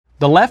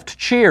The left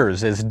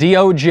cheers as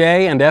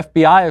DOJ and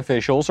FBI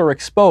officials are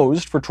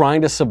exposed for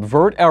trying to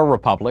subvert our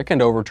republic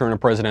and overturn a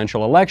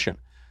presidential election.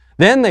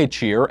 Then they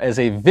cheer as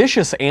a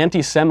vicious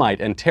anti-Semite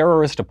and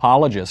terrorist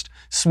apologist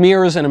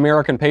smears an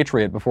American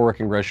patriot before a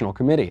congressional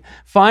committee.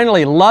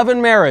 Finally, love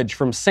and marriage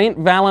from St.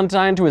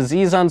 Valentine to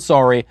Aziz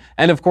Ansari,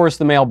 and of course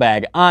the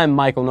mailbag. I'm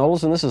Michael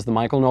Knowles, and this is The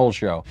Michael Knowles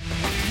Show.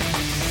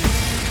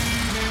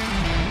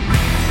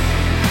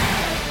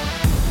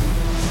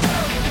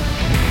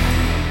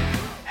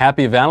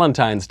 Happy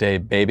Valentine's Day,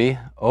 baby.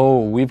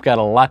 Oh, we've got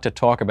a lot to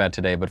talk about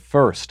today, but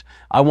first,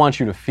 I want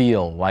you to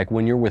feel like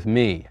when you're with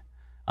me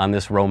on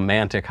this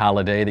romantic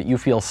holiday that you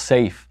feel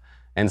safe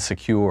and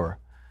secure.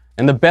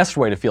 And the best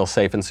way to feel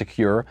safe and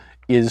secure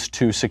is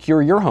to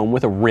secure your home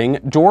with a Ring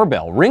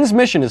doorbell. Ring's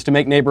mission is to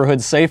make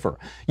neighborhoods safer.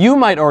 You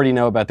might already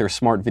know about their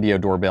smart video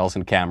doorbells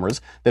and cameras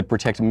that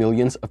protect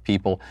millions of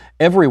people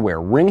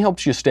everywhere. Ring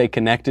helps you stay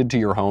connected to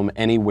your home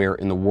anywhere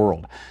in the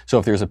world. So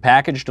if there's a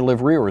package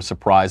delivery or a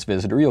surprise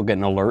visitor, you'll get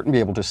an alert and be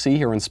able to see,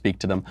 hear, and speak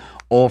to them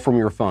all from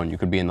your phone. You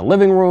could be in the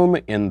living room,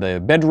 in the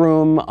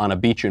bedroom, on a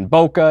beach in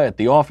Boca, at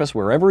the office,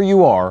 wherever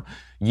you are.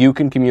 You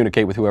can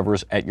communicate with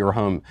whoever's at your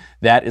home.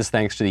 That is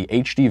thanks to the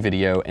HD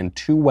video and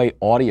two-way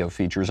audio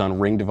features on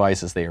Ring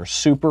devices. They are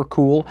super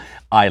cool.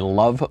 I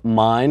love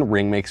mine.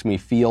 Ring makes me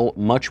feel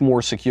much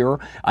more secure.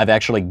 I've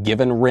actually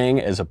given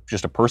Ring as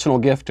just a personal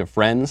gift to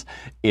friends.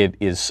 It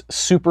is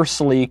super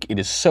sleek. It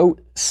is so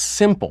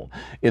simple.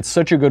 It's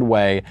such a good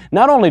way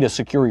not only to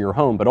secure your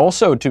home, but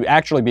also to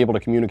actually be able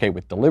to communicate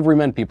with delivery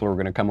men, people who are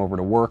going to come over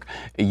to work.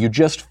 You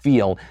just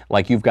feel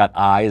like you've got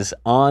eyes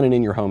on and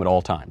in your home at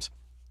all times.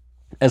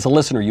 As a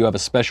listener, you have a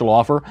special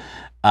offer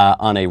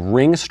on a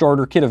Ring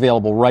starter kit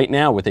available right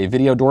now with a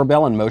video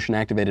doorbell and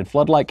motion-activated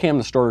floodlight cam.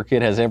 The starter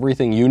kit has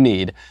everything you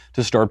need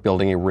to start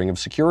building a ring of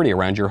security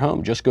around your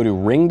home. Just go to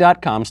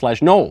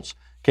ring.com/Knowles,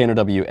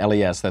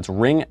 Knowles. That's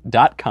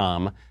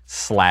ring.com/Knowles,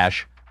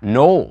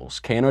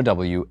 Knowles.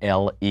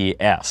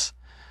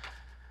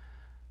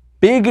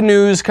 Big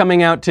news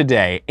coming out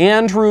today.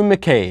 Andrew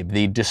McCabe,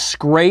 the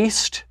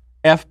disgraced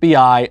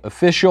FBI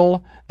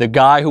official, the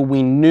guy who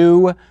we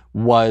knew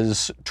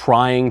was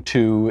trying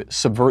to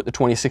subvert the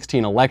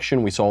 2016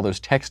 election. We saw those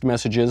text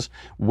messages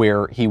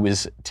where he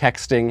was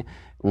texting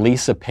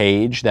Lisa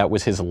Page, that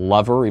was his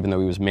lover, even though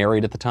he was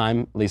married at the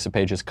time, Lisa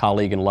Page's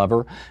colleague and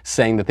lover,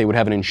 saying that they would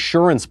have an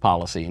insurance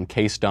policy in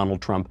case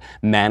Donald Trump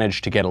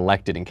managed to get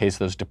elected, in case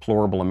those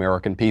deplorable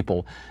American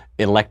people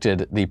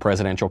elected the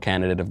presidential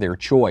candidate of their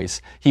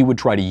choice. He would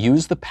try to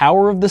use the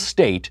power of the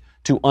state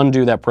to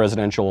undo that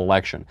presidential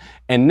election.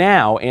 And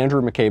now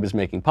Andrew McCabe is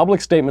making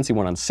public statements. He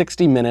went on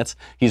 60 Minutes.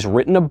 He's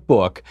written a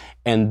book.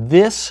 And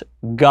this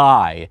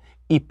guy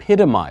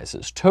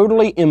epitomizes,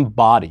 totally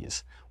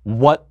embodies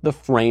what the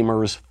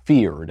framers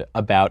feared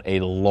about a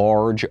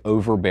large,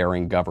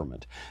 overbearing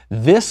government.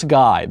 This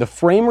guy, the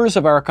framers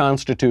of our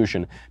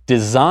Constitution,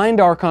 designed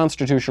our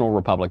constitutional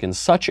republic in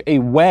such a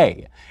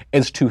way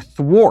as to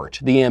thwart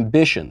the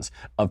ambitions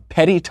of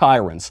petty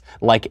tyrants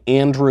like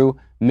Andrew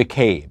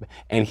McCabe.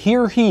 And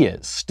here he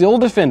is, still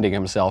defending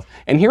himself,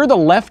 and here the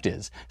left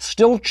is,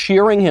 still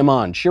cheering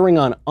on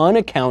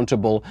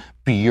unaccountable,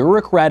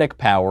 bureaucratic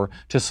power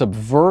to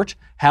subvert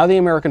how the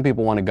American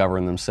people want to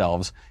govern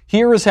themselves.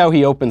 Here is how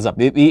he opens up.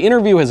 The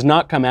interview has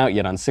not come out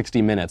yet on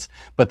 60 Minutes,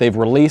 but they've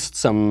released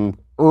some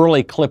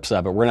early clips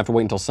of it. We're going to have to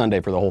wait until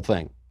Sunday for the whole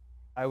thing.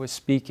 I was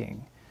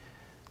speaking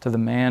to the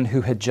man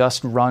who had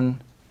just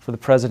run for the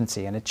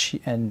presidency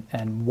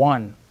and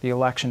won the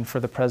election for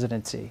the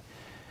presidency,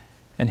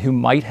 and who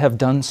might have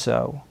done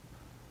so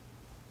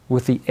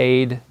with the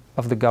aid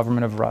of the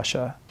government of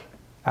Russia,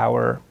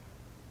 our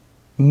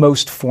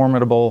most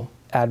formidable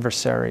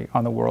adversary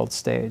on the world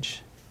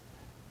stage.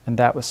 And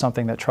that was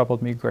something that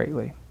troubled me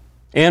greatly.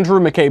 Andrew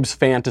McCabe's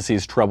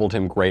fantasies troubled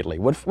him greatly.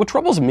 What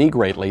troubles me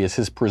greatly is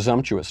his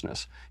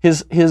presumptuousness,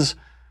 his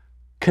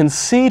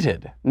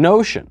conceited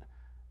notion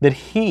that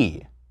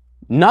he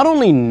not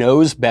only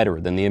knows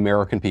better than the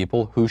American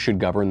people who should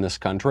govern this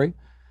country,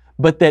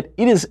 but that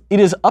it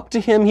is up to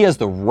him. He has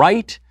the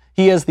right,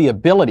 he has the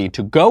ability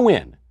to go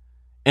in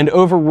and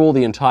overrule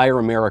the entire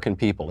American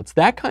people. It's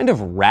that kind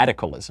of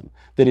radicalism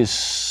that is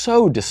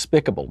so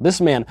despicable. This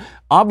man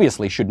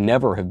obviously should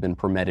never have been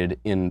permitted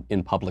in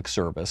public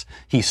service.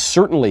 He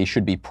certainly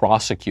should be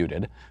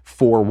prosecuted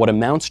for what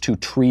amounts to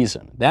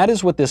treason. That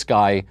is what this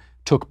guy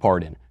took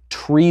part in.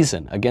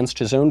 Treason against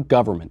his own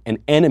government, an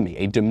enemy,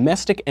 a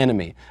domestic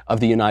enemy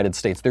of the United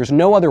States. There's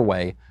no other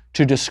way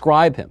to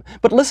describe him.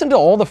 But listen to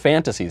all the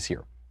fantasies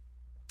here.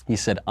 He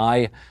said,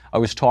 I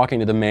was talking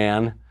to the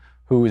man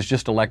who was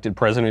just elected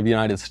president of the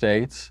United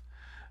States,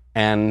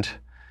 and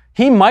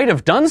he might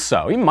have done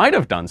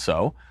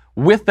so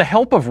with the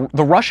help of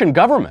the Russian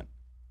government.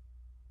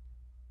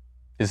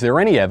 Is there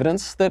any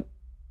evidence that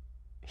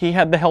he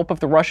had the help of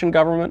the Russian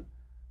government?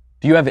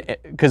 Do you have,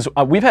 because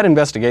we've had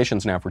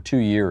investigations now for 2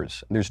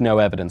 years. There's no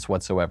evidence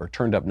whatsoever,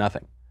 turned up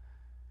nothing.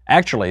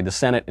 Actually, the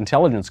Senate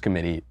Intelligence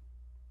Committee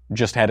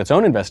just had its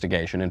own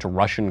investigation into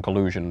Russian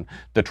collusion,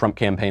 the Trump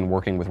campaign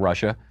working with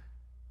Russia.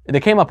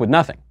 They came up with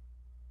nothing.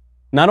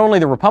 Not only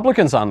the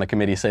Republicans on the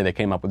committee say they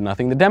came up with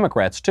nothing, the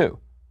Democrats too.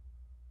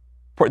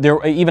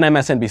 Even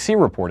MSNBC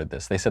reported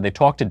this. They said they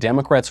talked to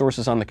Democrat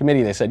sources on the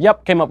committee. They said,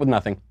 yep, came up with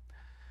nothing.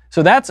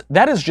 So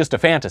that is just a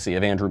fantasy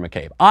of Andrew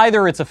McCabe.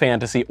 Either it's a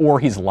fantasy or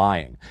he's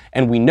lying.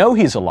 And we know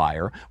he's a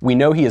liar. We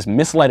know he has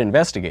misled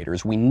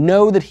investigators. We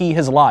know that he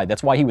has lied.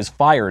 That's why he was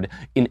fired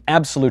in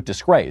absolute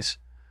disgrace.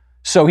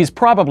 So he's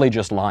probably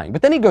just lying.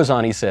 But then he goes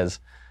on, he says,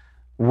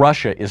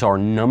 Russia is our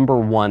number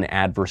one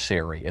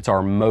adversary. It's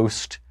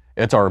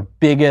our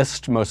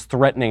biggest, most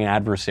threatening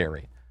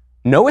adversary.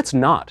 No, it's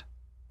not.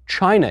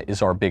 China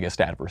is our biggest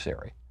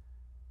adversary.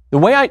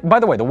 By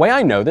the way, the way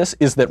I know this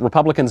is that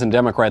Republicans and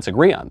Democrats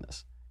agree on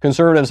this.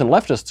 Conservatives and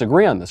leftists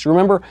agree on this.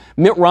 Remember,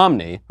 Mitt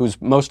Romney,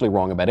 who's mostly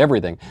wrong about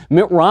everything,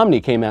 Mitt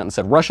Romney came out and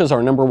said Russia's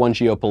our number one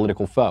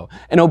geopolitical foe.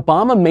 And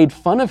Obama made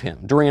fun of him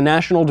during a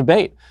national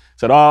debate.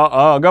 Said,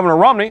 Governor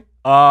Romney,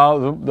 the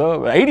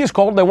 80s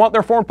called, they want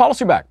their foreign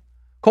policy back.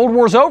 Cold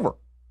War's over.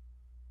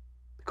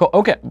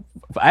 Okay,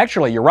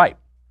 actually, you're right.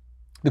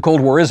 The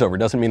Cold War is over.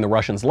 Doesn't mean the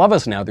Russians love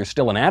us now. They're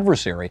still an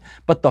adversary.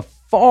 But the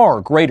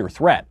far greater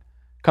threat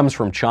comes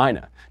from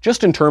China.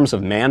 Just in terms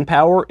of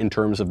manpower, in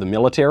terms of the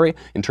military,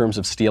 in terms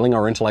of stealing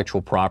our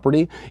intellectual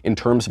property, in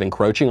terms of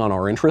encroaching on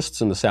our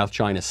interests in the South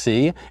China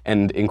Sea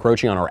and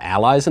encroaching on our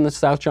allies in the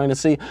South China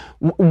Sea.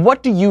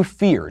 What do you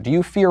fear? Do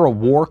you fear a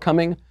war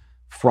coming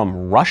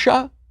from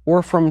Russia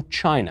or from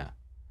China?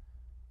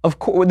 Of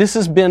course, this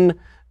has been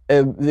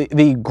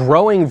the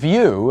growing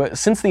view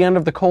since the end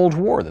of the Cold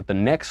War, that the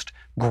next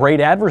great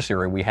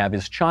adversary we have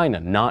is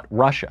China, not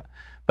Russia.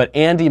 But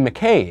Andy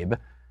McCabe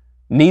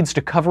needs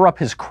to cover up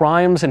his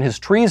crimes and his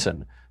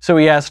treason, so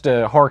he has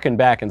to hearken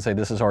back and say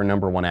this is our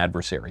number one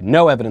adversary.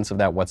 No evidence of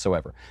that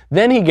whatsoever.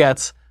 Then he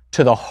gets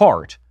to the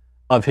heart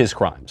of his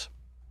crimes.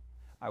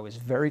 I was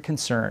very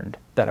concerned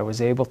that I was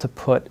able to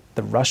put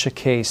the Russia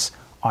case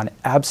on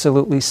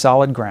absolutely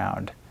solid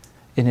ground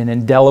in an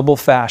indelible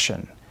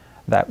fashion,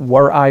 that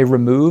were I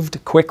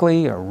removed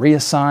quickly or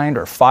reassigned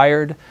or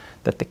fired,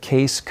 that the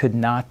case could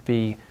not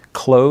be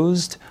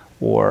closed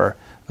or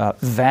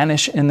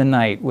vanish in the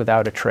night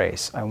without a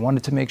trace. I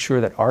wanted to make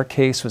sure that our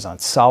case was on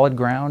solid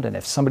ground, and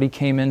if somebody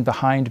came in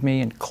behind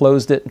me and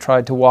closed it and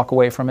tried to walk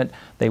away from it,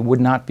 they would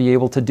not be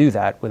able to do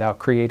that without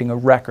creating a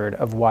record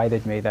of why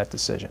they'd made that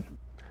decision.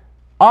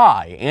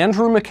 I,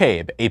 Andrew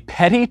McCabe, a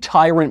petty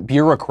tyrant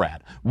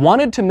bureaucrat,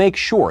 wanted to make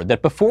sure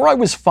that before I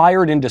was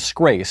fired in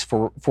disgrace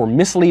for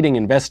misleading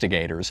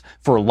investigators,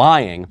 for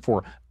lying,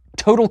 for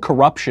total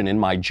corruption in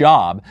my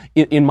job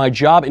in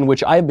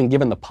which I have been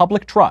given the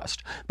public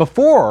trust,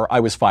 before I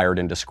was fired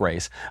in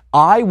disgrace,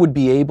 I would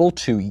be able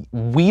to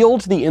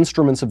wield the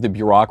instruments of the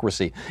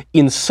bureaucracy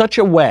in such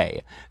a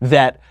way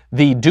that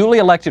the duly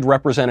elected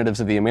representatives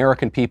of the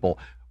American people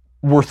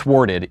were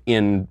thwarted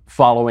in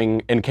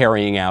following and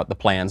carrying out the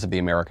plans of the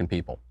American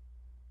people.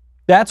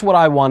 That's what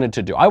I wanted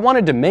to do. I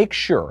wanted to make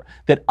sure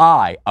that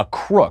I, a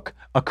crook,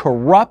 a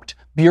corrupt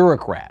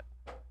bureaucrat,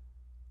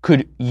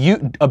 could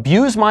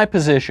abuse my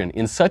position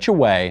in such a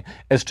way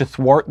as to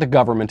thwart the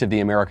government of the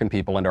American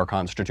people and our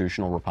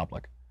constitutional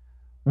republic.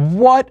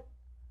 What?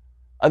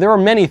 There are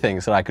many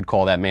things that I could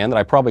call that man that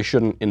I probably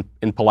shouldn't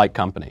in polite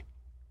company.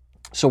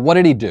 So what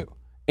did he do?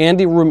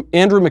 Andrew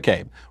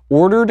McCabe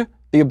ordered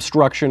the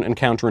obstruction and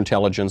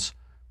counterintelligence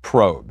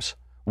probes.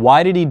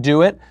 Why did he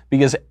do it?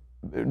 Because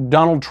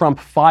Donald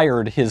Trump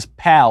fired his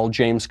pal,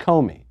 James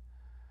Comey.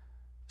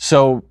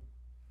 So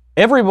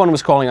everyone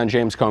was calling on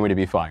James Comey to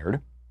be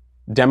fired.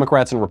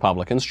 Democrats and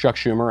Republicans, Chuck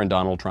Schumer and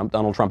Donald Trump.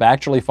 Donald Trump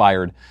actually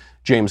fired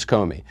James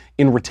Comey.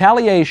 In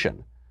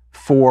retaliation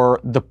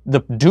for the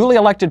duly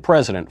elected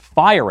president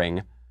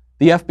firing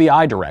the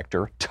FBI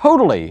director,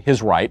 totally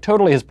his right,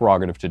 totally his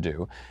prerogative to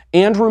do,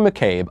 Andrew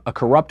McCabe, a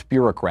corrupt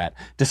bureaucrat,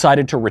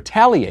 decided to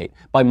retaliate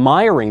by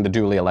miring the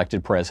duly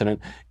elected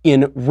president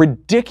in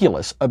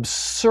ridiculous,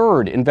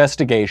 absurd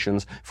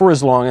investigations for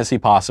as long as he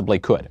possibly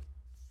could.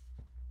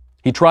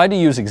 He tried to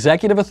use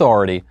executive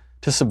authority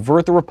to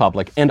subvert the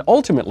republic and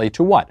ultimately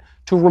to what?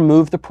 To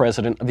remove the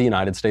president of the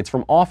United States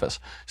from office.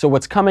 So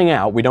what's coming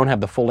out, we don't have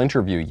the full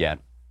interview yet,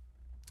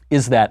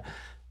 is that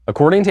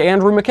according to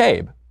Andrew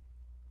McCabe,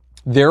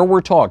 there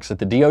were talks at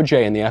the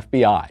DOJ and the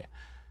FBI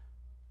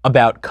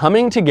about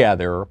coming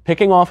together,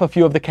 picking off a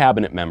few of the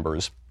cabinet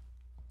members,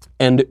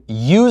 and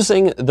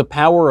using the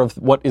power of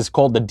what is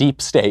called the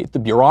deep state, the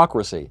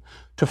bureaucracy,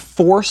 to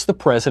force the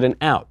president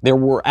out. There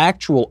were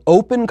actual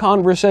open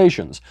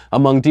conversations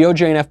among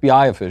DOJ and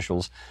FBI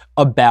officials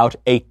about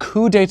a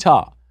coup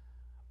d'etat,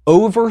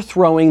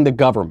 overthrowing the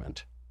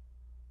government,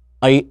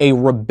 a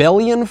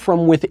rebellion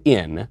from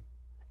within,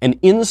 an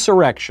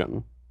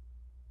insurrection,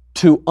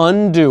 to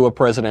undo a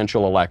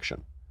presidential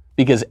election.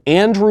 Because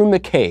Andrew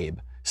McCabe,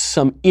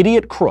 some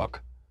idiot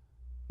crook,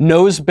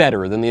 knows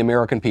better than the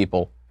American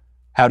people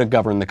how to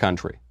govern the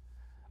country.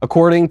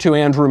 According to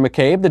Andrew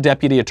McCabe, the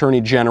Deputy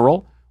Attorney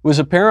General was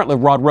apparently,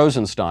 Rod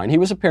Rosenstein, he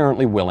was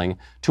apparently willing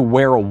to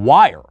wear a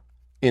wire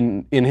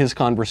in his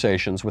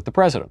conversations with the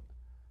president.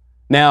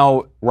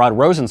 Now, Rod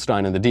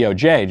Rosenstein and the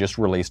DOJ just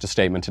released a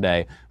statement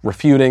today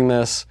refuting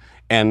this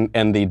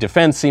And the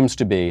defense seems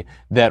to be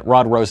that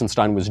Rod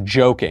Rosenstein was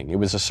joking. It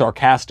was a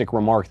sarcastic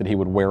remark that he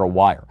would wear a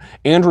wire.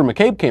 Andrew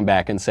McCabe came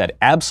back and said,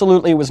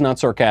 absolutely, it was not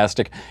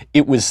sarcastic.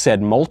 It was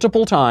said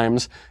multiple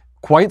times,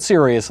 quite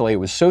seriously. It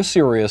was so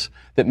serious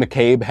that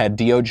McCabe had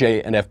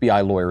DOJ and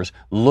FBI lawyers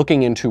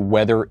looking into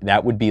whether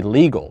that would be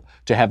legal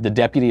to have the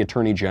Deputy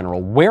Attorney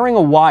General wearing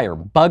a wire,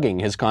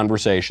 bugging his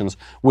conversations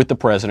with the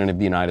President of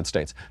the United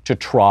States to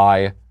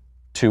try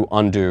to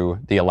undo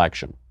the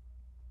election.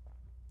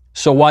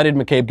 So why did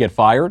McCabe get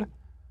fired?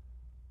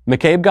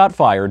 McCabe got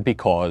fired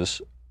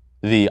because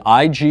the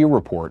IG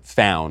report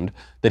found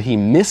that he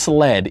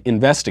misled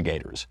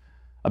investigators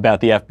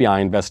about the FBI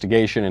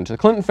investigation into the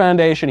Clinton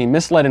Foundation. He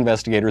misled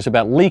investigators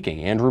about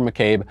leaking. Andrew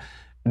McCabe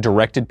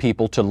directed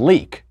people to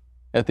leak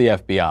at the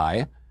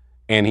FBI,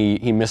 and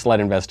he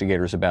misled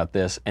investigators about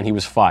this, and he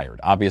was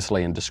fired,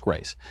 obviously in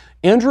disgrace.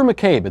 Andrew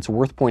McCabe, it's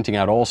worth pointing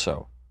out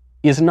also,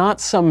 is not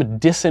some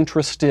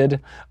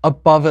disinterested,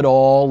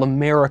 above-it-all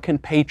American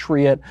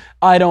patriot,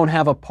 I don't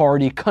have a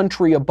party,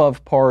 country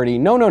above party.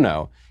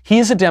 No. He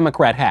is a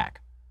Democrat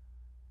hack.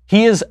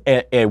 He is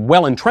a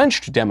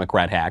well-entrenched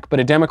Democrat hack, but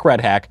a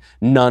Democrat hack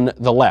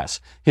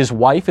nonetheless. His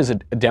wife is a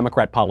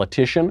Democrat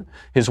politician.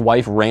 His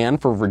wife ran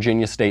for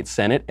Virginia State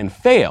Senate and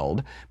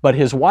failed, but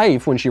his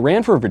wife, when she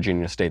ran for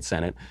Virginia State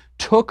Senate,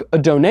 took a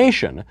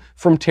donation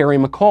from Terry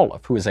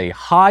McAuliffe, who is a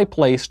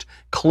high-placed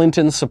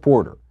Clinton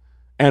supporter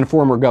and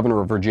former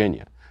governor of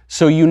Virginia.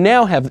 So you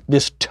now have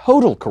this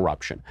total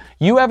corruption.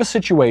 You have a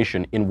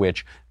situation in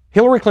which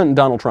Hillary Clinton and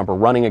Donald Trump are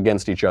running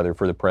against each other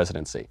for the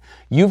presidency.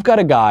 You've got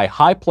a guy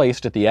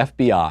high-placed at the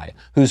FBI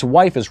whose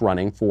wife is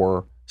running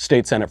for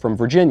state senate from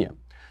Virginia.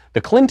 The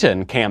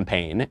Clinton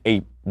campaign,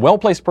 a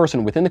well-placed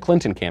person within the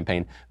Clinton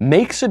campaign,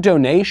 makes a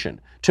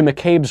donation to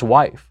McCabe's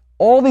wife.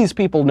 All these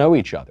people know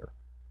each other.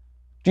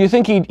 Do you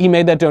think he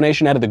made that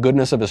donation out of the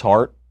goodness of his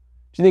heart?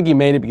 Do you think he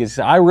made it because he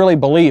said, I really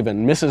believe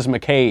in Mrs.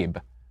 McCabe?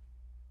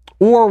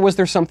 Or was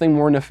there something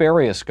more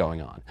nefarious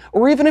going on?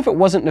 Or even if it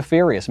wasn't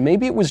nefarious,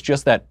 maybe it was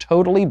just that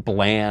totally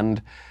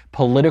bland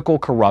political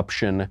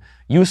corruption.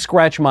 You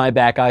scratch my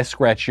back, I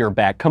scratch your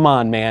back. Come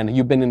on, man.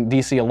 You've been in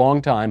D.C. a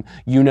long time.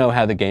 You know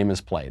how the game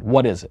is played.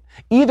 What is it?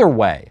 Either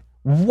way,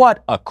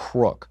 what a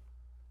crook.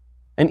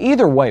 And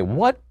either way,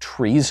 what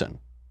treason.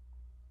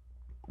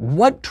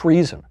 What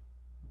treason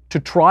to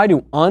try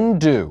to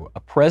undo a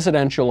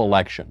presidential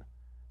election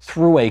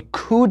through a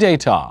coup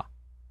d'etat.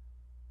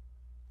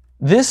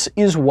 This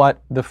is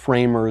what the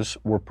framers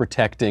were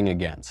protecting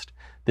against.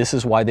 This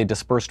is why they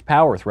dispersed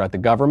power throughout the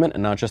government,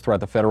 and not just throughout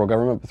the federal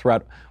government, but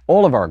throughout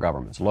all of our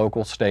governments,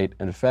 local, state,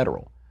 and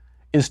federal,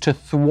 is to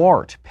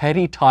thwart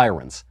petty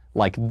tyrants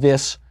like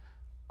this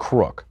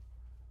crook.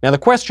 Now the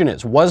question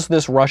is, was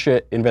this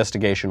Russia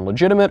investigation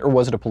legitimate, or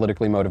was it a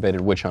politically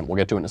motivated witch hunt? We'll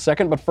get to it in a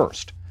second, but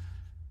first,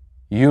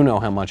 you know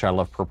how much I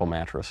love Purple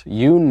Mattress.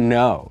 You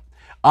know.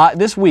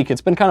 This week,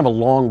 it's been kind of a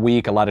long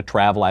week, a lot of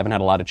travel. I haven't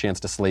had a lot of chance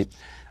to sleep.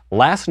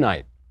 Last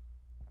night,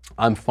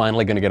 I'm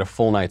finally going to get a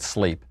full night's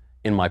sleep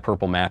in my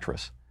Purple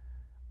mattress.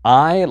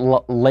 I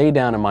lay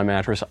down in my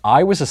mattress.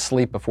 I was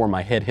asleep before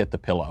my head hit the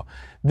pillow.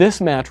 This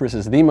mattress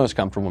is the most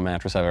comfortable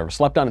mattress I've ever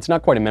slept on. It's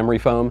not quite a memory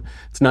foam.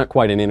 It's not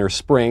quite an inner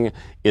spring.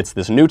 It's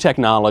this new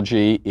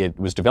technology. It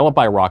was developed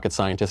by a rocket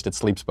scientist. It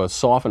sleeps both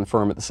soft and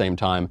firm at the same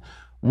time.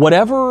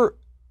 Whatever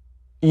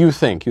you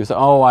think,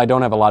 oh, I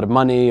don't have a lot of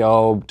money.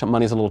 Oh,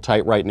 money's a little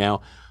tight right now.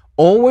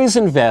 Always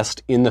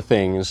invest in the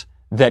things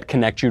that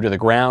connect you to the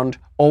ground.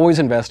 Always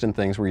invest in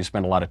things where you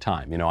spend a lot of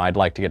time. You know, I'd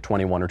like to get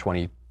 21 or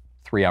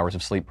 23 hours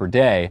of sleep per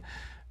day.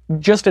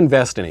 Just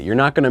invest in it. You're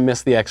not going to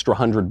miss the extra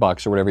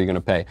 $100 or whatever you're going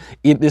to pay.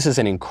 This is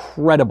an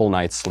incredible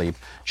night's sleep.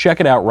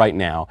 Check it out right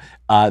now.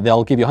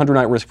 They'll give you a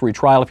 100-night risk-free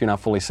trial. If you're not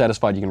fully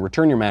satisfied, you can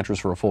return your mattress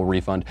for a full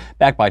refund,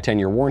 backed by a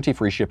 10-year warranty,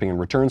 free shipping and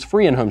returns,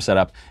 free in-home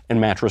setup,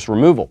 and mattress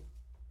removal.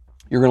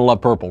 You're going to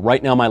love Purple.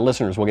 Right now, my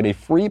listeners will get a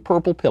free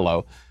Purple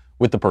pillow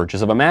with the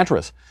purchase of a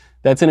mattress.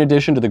 That's in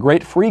addition to the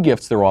great free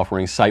gifts they're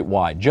offering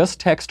site-wide. Just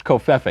text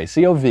COVFEFE,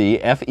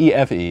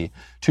 C-O-V-F-E-F-E,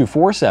 to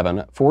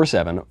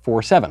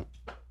 474747.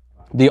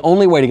 The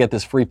only way to get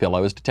this free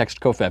pillow is to text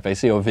COVFEFE,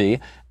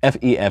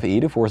 C-O-V-F-E-F-E,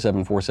 to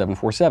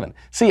 474747.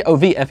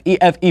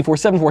 C-O-V-F-E-F-E,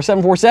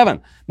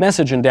 474747.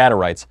 Message and data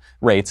rates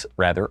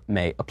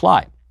may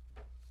apply.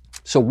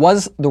 So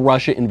was the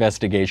Russia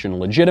investigation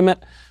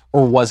legitimate,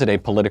 or was it a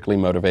politically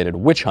motivated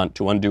witch hunt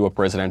to undo a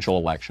presidential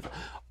election?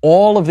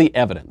 All of the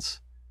evidence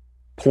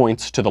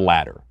points to the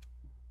latter.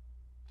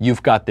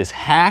 You've got this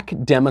hack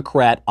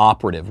Democrat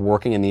operative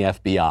working in the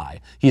FBI.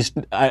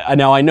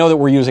 Now I know that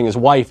we're using his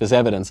wife as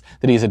evidence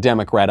that he's a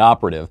Democrat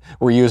operative.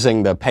 We're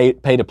using the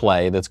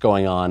pay-to-play that's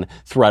going on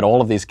throughout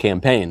all of these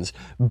campaigns.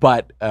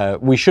 But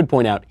we should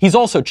point out, he's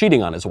also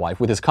cheating on his wife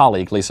with his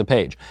colleague, Lisa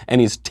Page.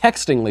 And he's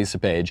texting Lisa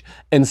Page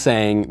and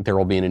saying, there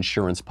will be an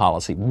insurance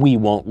policy. We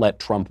won't let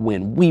Trump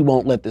win. We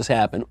won't let this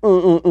happen.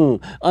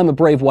 I'm a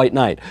brave white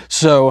knight.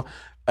 So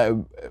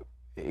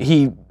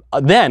he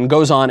then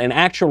goes on and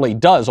actually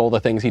does all the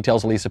things he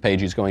tells Lisa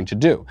Page he's going to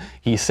do.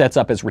 He sets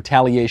up as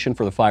retaliation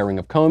for the firing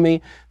of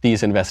Comey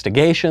these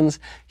investigations.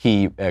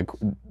 He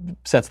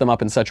sets them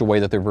up in such a way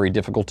that they're very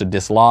difficult to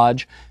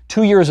dislodge.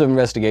 2 years of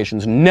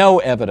investigations, no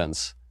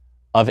evidence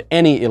of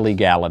any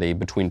illegality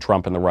between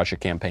Trump and the Russia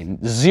campaign.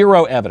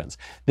 Zero evidence.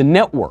 The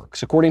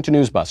networks, according to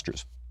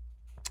Newsbusters,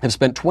 have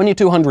spent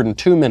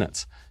 2,202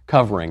 minutes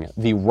covering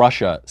the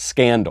Russia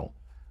scandal.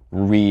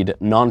 Read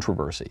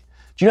Nontroversy.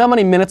 Do you know how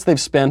many minutes they've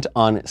spent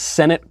on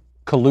Senate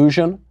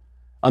collusion,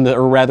 on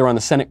the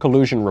Senate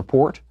collusion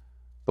report?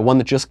 The one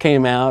that just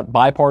came out,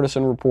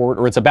 bipartisan report,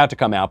 or it's about to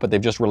come out, but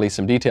they've just released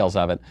some details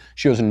of it,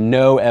 shows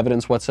no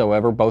evidence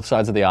whatsoever. Both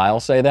sides of the aisle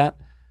say that.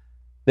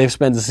 They've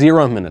spent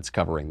 0 minutes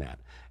covering that.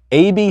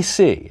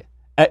 ABC,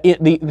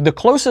 the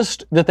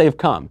closest that they've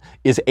come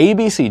is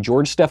ABC,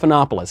 George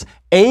Stephanopoulos,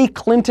 a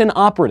Clinton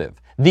operative,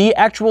 the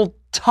actual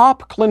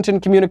top Clinton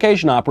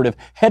communication operative,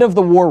 head of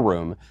the war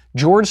room,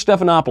 George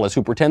Stephanopoulos,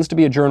 who pretends to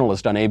be a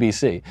journalist on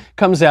ABC,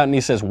 comes out and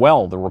he says,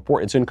 well, the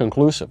report, it's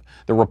inconclusive.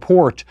 The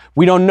report,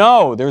 we don't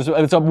know.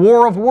 It's a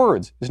war of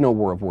words. There's no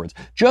war of words.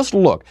 Just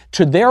look.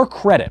 To their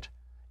credit,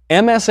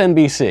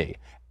 MSNBC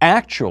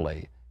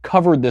actually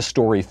covered this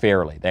story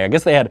fairly. I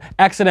guess they had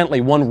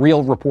accidentally one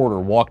real reporter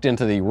walked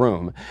into the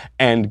room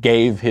and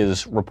gave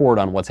his report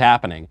on what's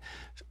happening.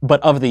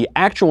 But of the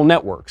actual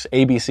networks,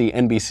 ABC,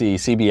 NBC,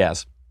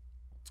 CBS,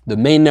 the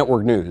main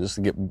network news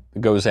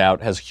goes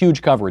out, has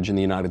huge coverage in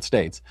the United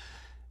States.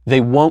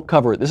 They won't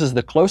cover it. This is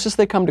the closest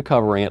they come to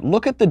covering it.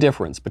 Look at the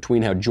difference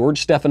between how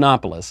George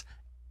Stephanopoulos,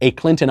 a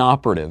Clinton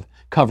operative,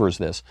 covers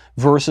this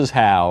versus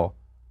how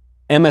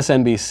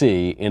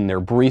MSNBC, in their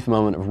brief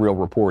moment of real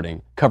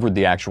reporting, covered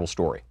the actual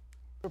story.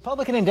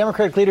 Republican and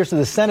Democratic leaders of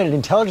the Senate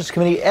Intelligence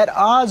Committee at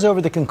odds over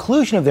the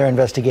conclusion of their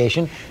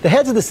investigation. The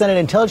heads of the Senate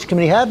Intelligence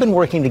Committee have been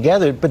working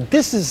together, but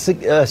this is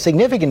a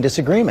significant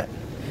disagreement.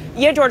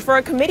 Yeah, George, for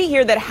a committee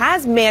here that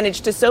has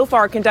managed to so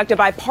far conduct a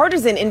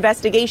bipartisan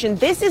investigation,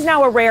 this is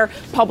now a rare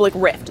public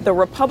rift. The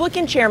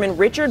Republican chairman,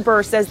 Richard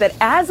Burr, says that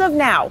as of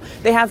now,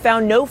 they have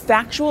found no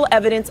factual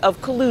evidence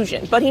of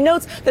collusion. But he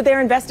notes that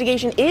their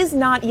investigation is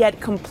not yet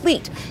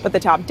complete. But the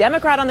top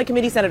Democrat on the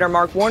committee, Senator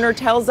Mark Warner,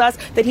 tells us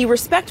that he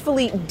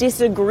respectfully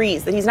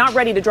disagrees, that he's not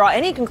ready to draw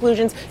any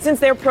conclusions since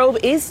their probe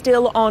is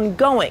still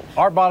ongoing.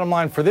 Our bottom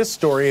line for this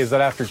story is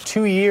that after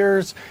 2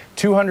 years,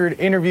 200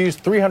 interviews,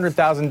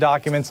 300,000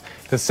 documents,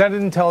 the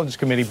Senate Intelligence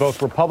Committee,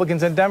 both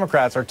Republicans and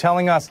Democrats, are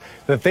telling us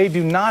that they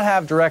do not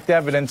have direct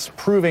evidence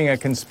proving a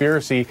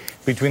conspiracy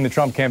between the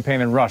Trump campaign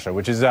and Russia,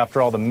 which is,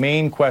 after all, the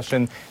main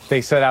question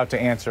they set out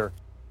to answer.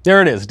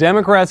 There it is.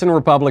 Democrats and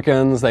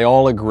Republicans, they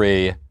all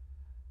agree.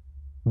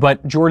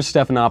 But George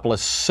Stephanopoulos,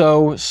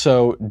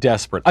 so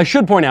desperate. I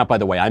should point out, by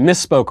the way, I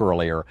misspoke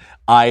earlier.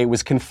 I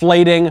was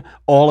conflating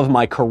all of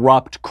my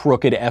corrupt,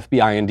 crooked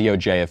FBI and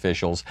DOJ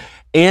officials.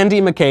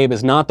 Andy McCabe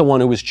is not the one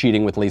who was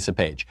cheating with Lisa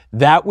Page.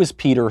 That was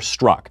Peter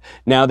Strzok.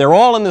 Now, they're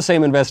all in the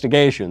same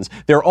investigations.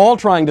 They're all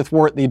trying to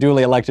thwart the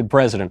duly elected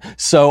president.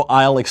 So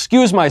I'll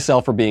excuse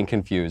myself for being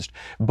confused.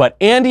 But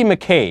Andy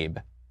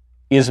McCabe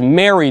is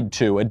married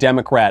to a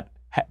Democrat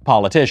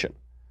politician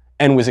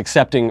and was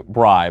accepting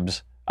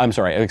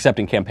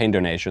campaign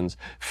donations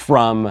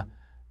from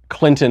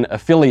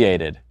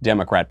Clinton-affiliated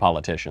Democrat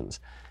politicians.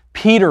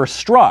 Peter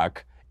Strzok,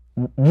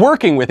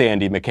 working with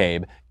Andy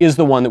McCabe, is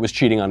the one that was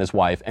cheating on his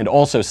wife and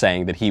also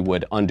saying that he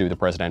would undo the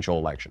presidential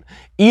election.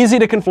 Easy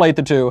to conflate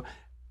the two.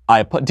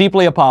 I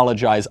deeply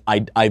apologize. I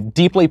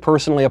deeply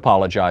personally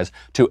apologize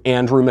to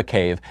Andrew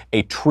McCabe,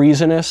 a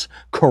treasonous,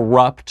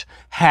 corrupt,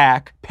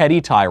 hack, petty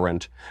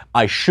tyrant.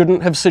 I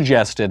shouldn't have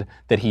suggested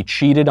that he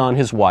cheated on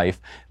his wife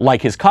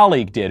like his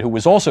colleague did, who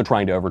was also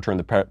trying to overturn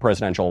the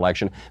presidential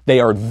election. They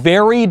are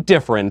very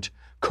different,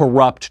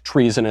 corrupt,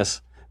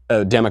 treasonous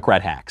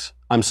Democrat hacks.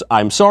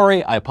 I'm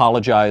sorry. I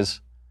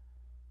apologize.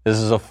 This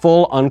is a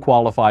full,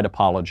 unqualified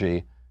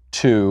apology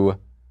to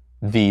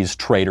these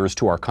traitors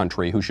to our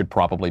country who should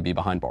probably be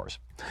behind bars.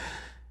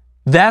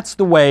 That's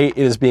the way it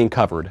is being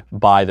covered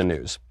by the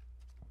news.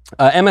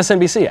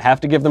 MSNBC, I have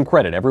to give them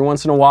credit. Every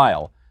once in a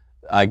while,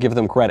 I give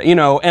them credit.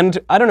 And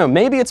I don't know,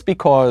 maybe it's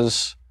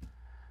because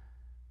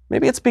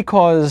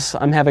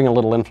I'm having a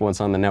little influence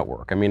on the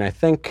network. I mean, I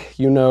think,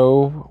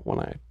 when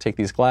I take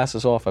these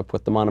glasses off, I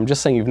put them on. I'm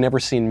just saying you've never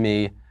seen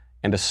me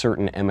and a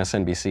certain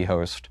MSNBC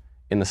host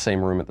in the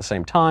same room at the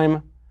same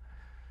time.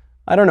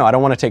 I don't know. I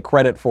don't want to take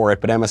credit for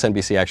it, but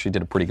MSNBC actually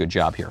did a pretty good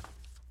job here.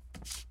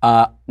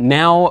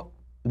 Now,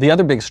 the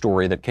other big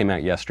story that came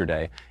out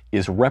yesterday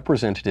is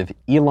Representative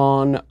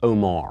Ilhan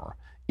Omar.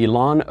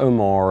 Ilhan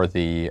Omar,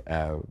 the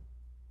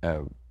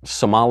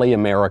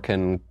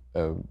Somali-American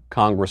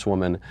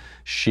congresswoman,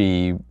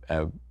 she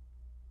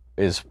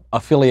is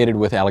affiliated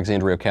with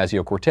Alexandria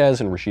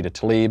Ocasio-Cortez and Rashida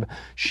Tlaib.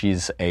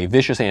 She's a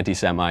vicious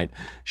anti-Semite.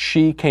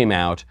 She came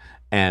out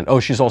and,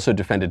 she's also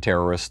defended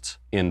terrorists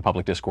in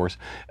public discourse.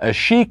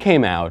 She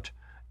came out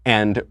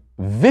and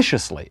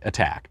viciously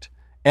attacked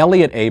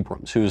Elliott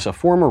Abrams, who's a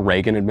former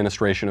Reagan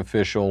administration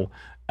official,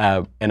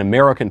 an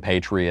American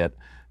patriot,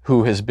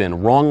 who has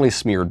been wrongly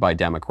smeared by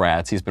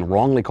Democrats. He's been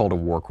wrongly called a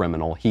war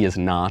criminal. He is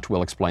not.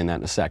 We'll explain that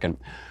in a second.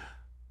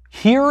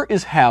 Here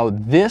is how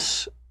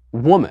this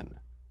woman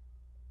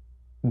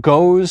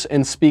goes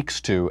and speaks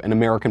to an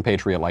American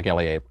patriot like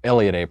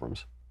Elliot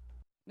Abrams.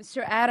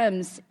 Mr.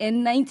 Adams,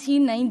 in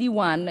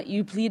 1991,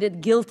 you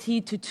pleaded guilty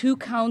to 2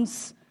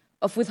 counts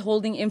of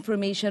withholding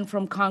information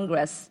from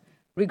Congress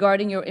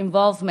regarding your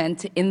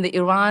involvement in the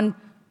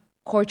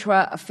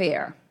Iran-Contra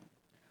affair,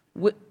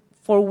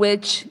 for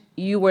which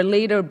you were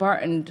later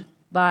pardoned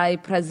by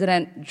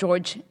President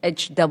George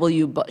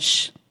H.W.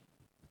 Bush.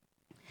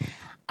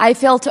 I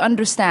fail to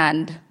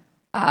understand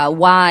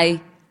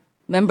why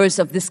members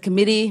of this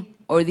committee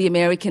or the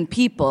American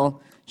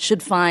people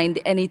should find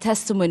any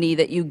testimony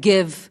that you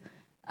give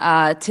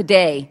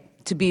today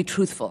to be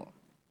truthful.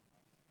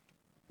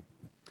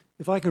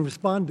 If I can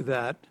respond to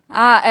that.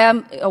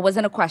 It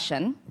wasn't a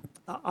question.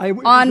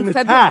 On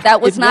February,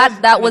 that was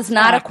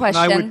not a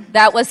question.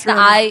 That was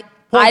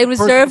I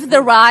reserve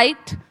the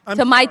right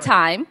to my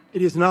time.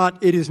 It is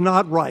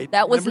not right.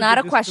 That was not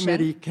a question.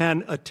 Committee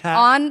can attack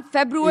on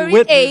February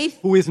 8th,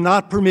 who is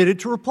not permitted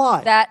to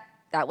reply.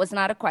 That was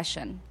not a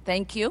question.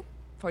 Thank you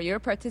for your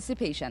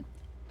participation.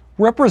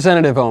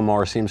 Representative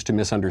Omar seems to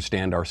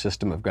misunderstand our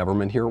system of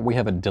government here. We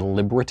have a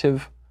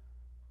deliberative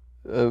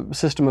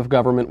system of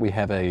government. We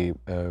have a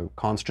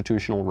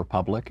constitutional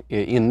republic.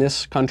 In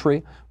this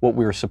country, what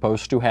we're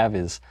supposed to have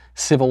is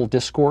civil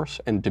discourse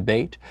and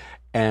debate.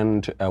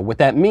 And what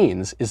that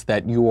means is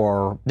that you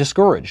are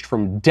discouraged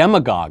from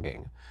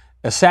demagoguing,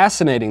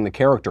 assassinating the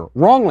character,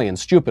 wrongly and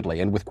stupidly,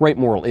 and with great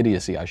moral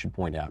idiocy, I should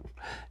point out,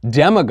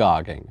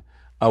 demagoguing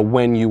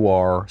when you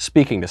are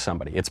speaking to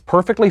somebody. It's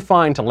perfectly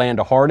fine to land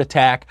a hard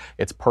attack.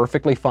 It's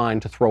perfectly fine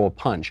to throw a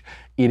punch.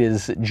 It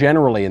is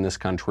generally in this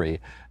country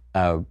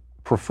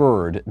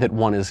preferred that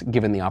one is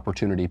given the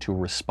opportunity to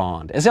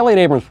respond. As Elliot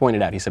Abrams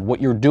pointed out, he said, what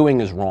you're doing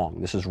is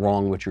wrong. This is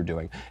wrong what you're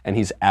doing. And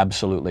he's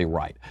absolutely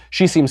right.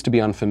 She seems to be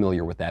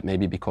unfamiliar with that,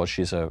 maybe because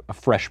she's a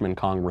freshman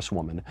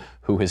congresswoman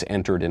who has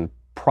entered in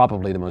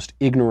probably the most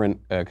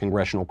ignorant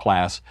congressional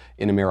class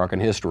in American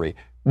history,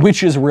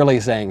 which is really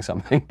saying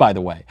something, by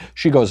the way.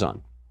 She goes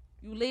on.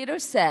 You later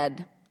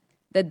said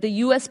that the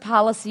U.S.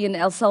 policy in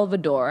El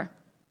Salvador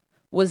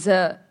was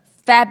a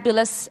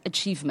fabulous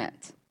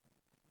achievement.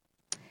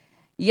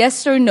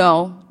 Yes or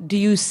no, do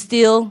you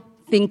still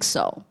think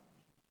so?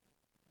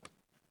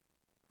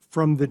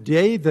 From the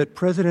day that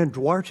President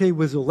Duarte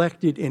was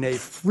elected in a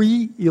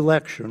free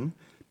election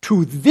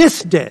to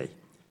this day,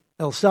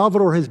 El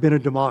Salvador has been a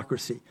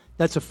democracy.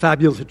 That's a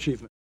fabulous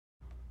achievement.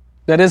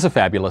 That is a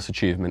fabulous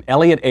achievement.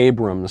 Elliot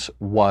Abrams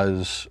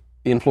was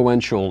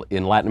influential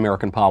in Latin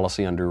American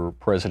policy under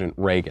President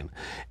Reagan.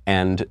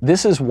 And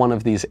this is one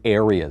of these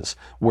areas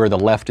where the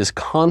left is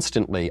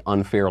constantly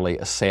unfairly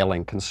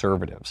assailing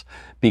conservatives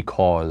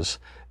because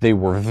they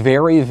were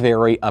very,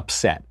 very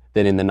upset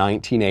that in the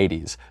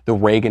 1980s, the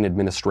Reagan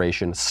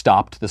administration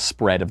stopped the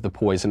spread of the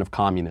poison of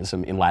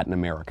communism in Latin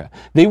America.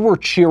 They were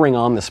cheering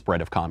on the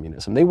spread of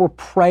communism. They were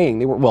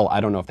praying, well,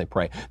 I don't know if they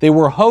pray. They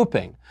were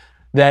hoping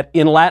that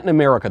in Latin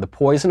America, the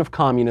poison of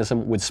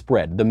communism would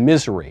spread, the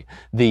misery,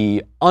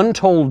 the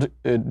untold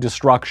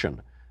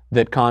destruction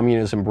that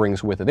communism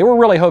brings with it. They were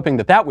really hoping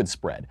that that would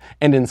spread.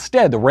 And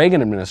instead, the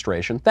Reagan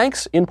administration,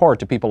 thanks in part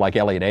to people like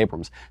Elliot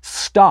Abrams,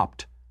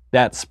 stopped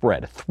that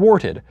spread,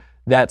 thwarted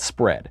that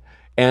spread.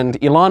 And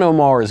Ilhan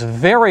Omar is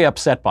very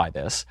upset by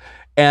this.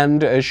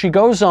 And she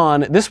goes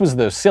on, this was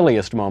the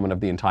silliest moment of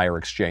the entire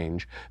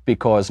exchange,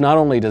 because not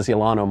only does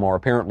Ilhan Omar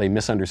apparently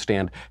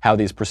misunderstand how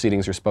these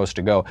proceedings are supposed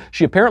to go,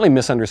 she apparently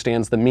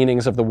misunderstands the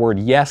meanings of the word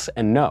yes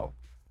and no.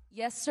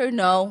 Yes or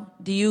no,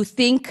 do you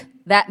think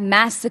that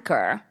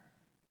massacre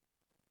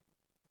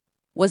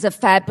was a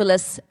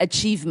fabulous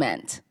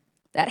achievement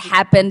that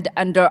happened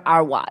under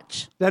our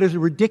watch? That is a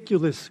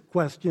ridiculous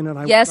question, and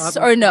I yes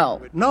or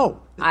no?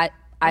 No.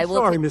 I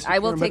will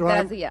take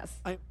that as a yes.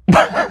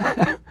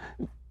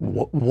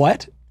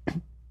 What?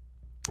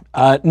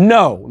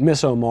 No,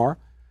 Miss Omar.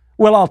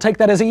 Well, I'll take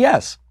that as a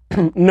yes.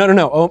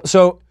 No. Oh,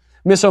 so,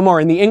 Miss Omar,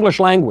 in the English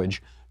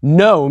language,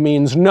 no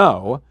means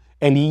no,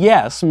 and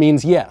yes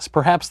means yes.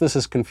 Perhaps this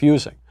is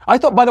confusing. I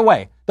thought, by the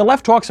way, the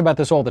left talks about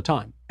this all the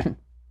time.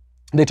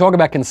 They talk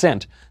about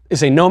consent. They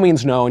say no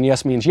means no and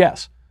yes means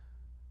yes.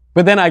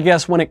 But then I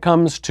guess when it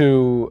comes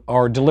to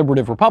our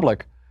deliberative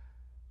republic,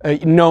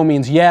 no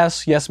means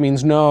yes, yes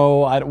means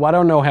no. I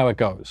don't know how it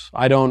goes.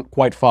 I don't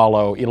quite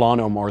follow Ilhan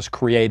Omar's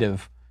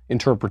creative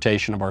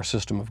interpretation of our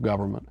system of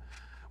government.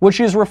 What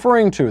she's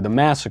referring to, the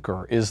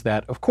massacre, is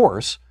that, of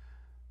course,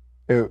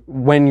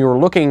 when you're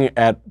looking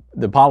at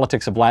the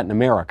politics of Latin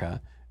America,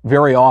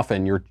 very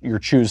often you're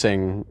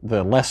choosing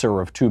the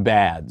lesser of two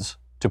bads,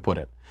 to put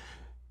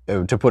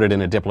it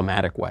in a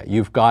diplomatic way.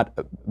 You've got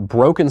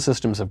broken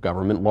systems of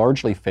government,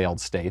 largely failed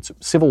states,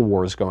 civil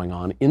wars going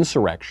on,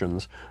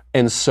 insurrections,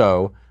 and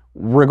so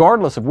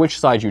regardless of which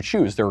side you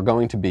choose, there are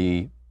going to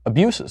be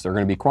abuses, there are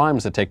going to be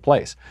crimes that take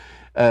place.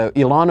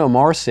 Ilhan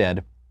Omar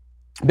said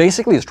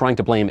basically is trying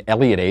to blame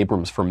Elliott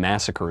Abrams for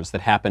massacres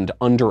that happened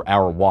under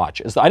our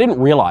watch. I didn't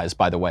realize,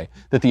 by the way,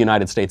 that the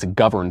United States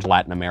governed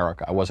Latin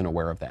America. I wasn't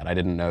aware of that. I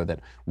didn't know that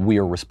we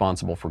are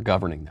responsible for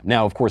governing them.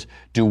 Now, of course,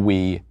 do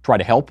we try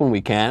to help when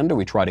we can? Do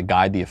we try to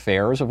guide the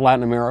affairs of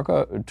Latin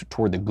America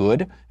toward the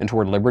good and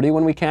toward liberty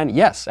when we can?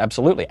 Yes,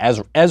 absolutely,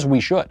 as we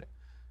should.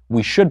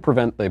 We should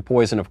prevent the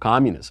poison of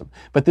communism.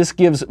 But this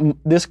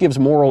gives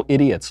moral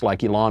idiots like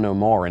Ilhan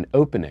Omar an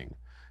opening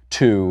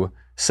to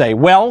say,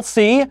 well,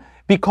 see,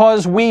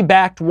 because we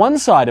backed one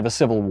side of a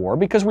civil war,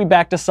 because we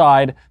backed a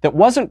side that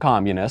wasn't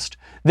communist,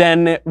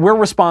 then we're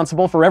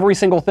responsible for every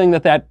single thing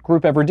that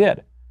group ever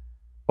did.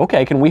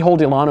 Okay, can we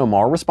hold Ilhan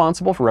Omar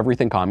responsible for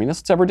everything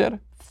communists ever did?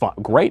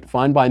 Great,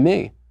 fine by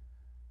me.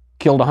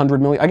 Killed 100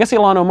 million. I guess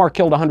Ilhan Omar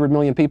killed 100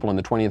 million people in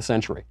the 20th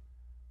century.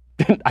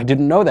 I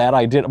didn't know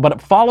that,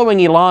 but following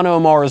Ilhan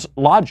Omar's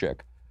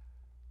logic,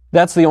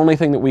 that's the only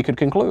thing that we could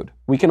conclude.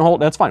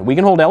 That's fine. We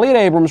can hold Elliott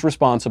Abrams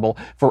responsible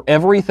for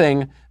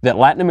everything that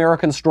Latin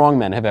American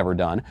strongmen have ever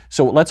done.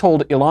 So let's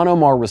hold Ilhan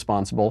Omar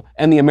responsible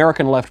and the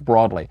American left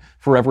broadly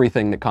for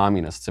everything that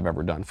communists have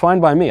ever done.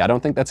 Fine by me. I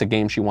don't think that's a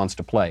game she wants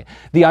to play.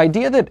 The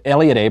idea that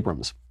Elliott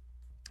Abrams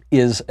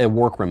is a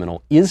war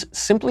criminal is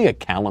simply a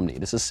calumny.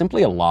 This is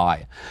simply a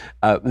lie.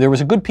 There was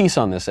a good piece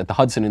on this at the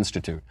Hudson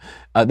Institute.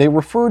 They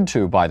referred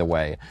to, by the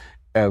way,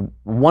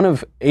 one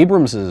of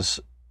Abrams's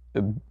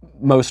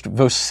most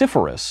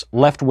vociferous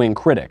left-wing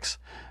critics,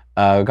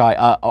 a guy,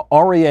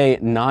 R.A.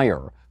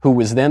 Nair, who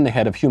was then the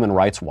head of Human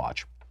Rights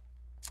Watch.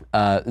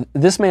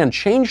 This man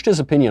changed his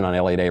opinion on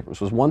Elliott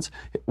Abrams, was once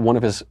one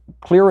of his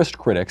clearest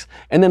critics,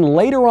 and then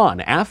later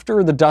on,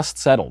 after the dust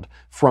settled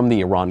from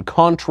the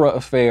Iran-Contra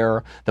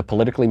affair, the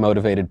politically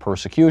motivated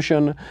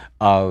persecution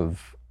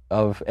of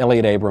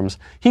Elliott Abrams,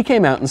 he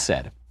came out and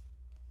said,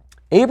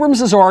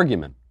 Abrams's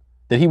argument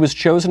that he was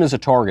chosen as a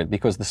target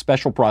because the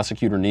special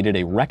prosecutor needed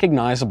a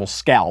recognizable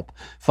scalp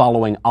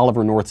following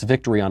Oliver North's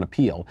victory on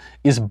appeal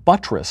is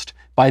buttressed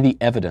by the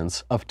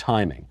evidence of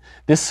timing.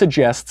 This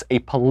suggests a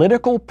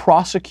political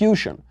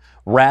prosecution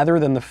rather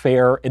than the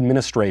fair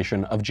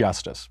administration of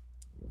justice.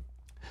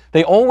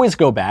 They always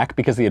go back,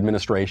 because the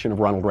administration of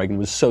Ronald Reagan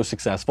was so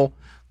successful,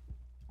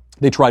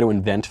 they try to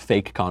invent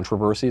fake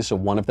controversies. So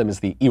one of them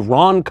is the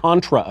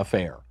Iran-Contra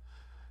affair.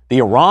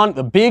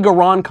 The big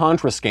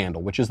Iran-Contra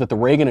scandal, which is that the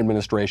Reagan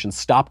administration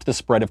stopped the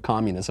spread of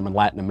communism in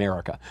Latin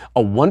America,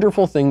 a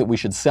wonderful thing that we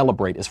should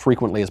celebrate as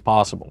frequently as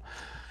possible.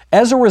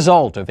 As a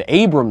result of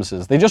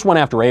Abrams's, they just went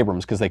after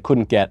Abrams because they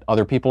couldn't get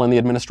other people in the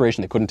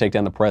administration, they couldn't take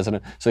down the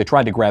president, so they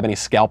tried to grab any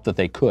scalp that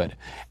they could.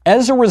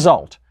 As a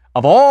result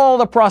of all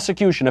the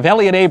prosecution of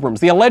Elliott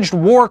Abrams, the alleged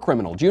war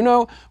criminal, do you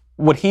know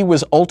what he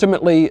was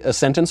ultimately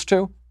sentenced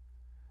to?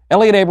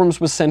 Elliott Abrams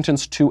was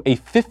sentenced to a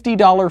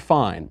 $50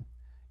 fine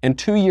and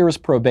 2 years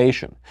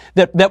probation,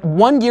 that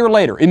 1 year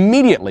later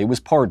immediately was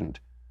pardoned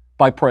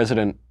by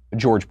President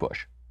George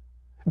Bush.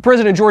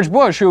 President George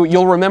Bush, who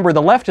you'll remember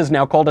the left has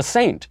now called a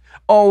saint.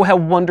 Oh, how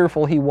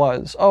wonderful he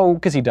was. Oh,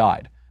 because he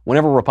died.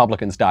 Whenever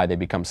Republicans die, they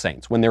become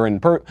saints. When they're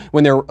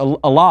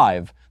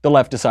alive, the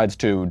left decides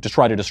to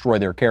try to destroy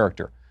their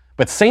character.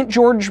 But Saint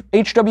George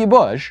H.W.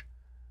 Bush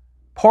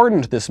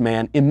pardoned this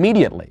man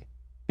immediately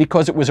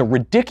because it was a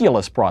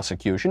ridiculous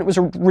prosecution. It was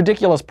a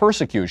ridiculous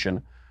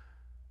persecution.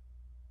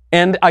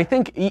 And I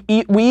think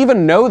we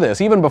even know this,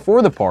 even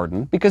before the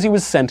pardon, because he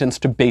was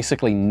sentenced to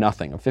basically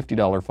nothing, a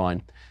 $50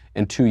 fine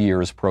and 2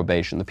 years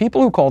probation. The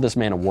people who call this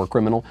man a war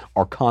criminal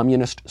are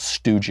communist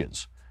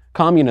stooges,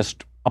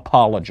 communist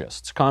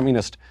apologists,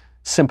 communist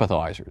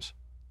sympathizers.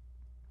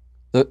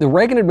 The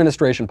Reagan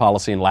administration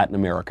policy in Latin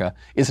America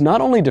is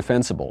not only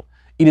defensible,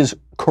 it is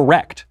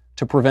correct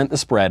to prevent the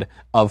spread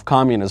of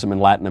communism in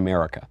Latin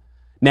America.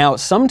 Now,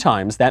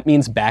 sometimes that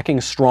means backing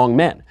strong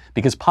men,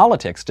 because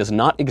politics does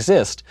not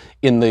exist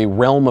in the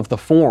realm of the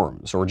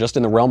forms or just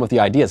in the realm of the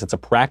ideas. It's a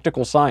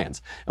practical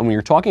science. And when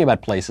you're talking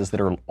about places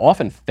that are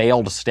often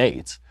failed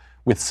states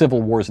with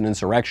civil wars and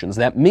insurrections,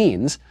 that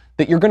means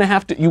that you're going to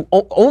have to, you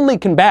only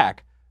can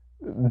back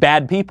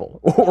bad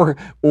people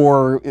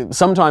or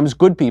sometimes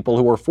good people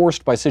who are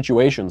forced by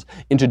situations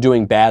into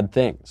doing bad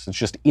things. It's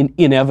just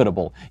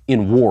inevitable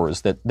in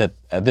wars that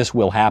this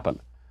will happen.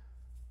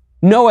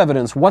 No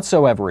evidence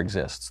whatsoever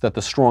exists that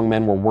the strong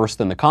men were worse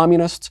than the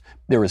communists.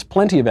 There is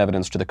plenty of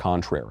evidence to the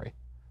contrary.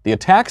 The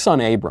attacks on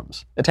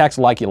Abrams, attacks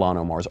like Ilhan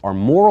Omar's, are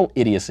moral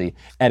idiocy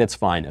at its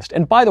finest.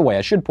 And by the way,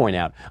 I should point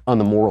out on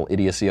the moral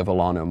idiocy of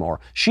Ilhan Omar,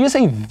 she is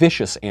a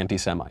vicious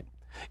anti-Semite.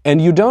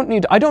 And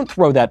I don't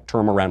throw that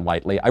term around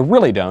lightly. I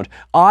really don't.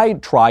 I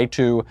try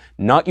to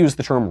not use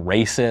the term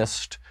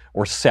racist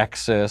or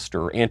sexist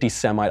or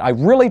anti-Semite. I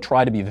really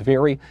try to be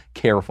very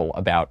careful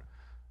about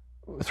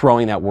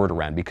throwing that word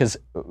around, because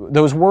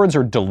those words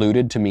are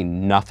diluted to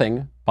mean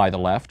nothing by the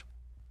left.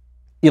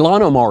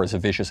 Ilhan Omar is a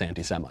vicious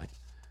anti-Semite.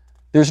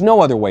 There's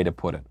no other way to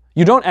put it.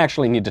 You don't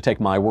actually need to take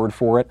my word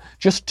for it.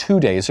 Just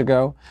 2 days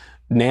ago,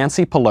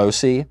 Nancy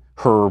Pelosi,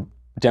 her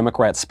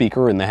Democrat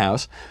speaker in the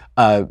House,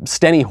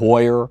 Steny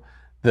Hoyer,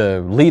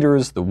 the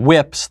leaders, the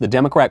whips, the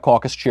Democrat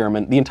caucus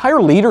chairman, the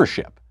entire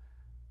leadership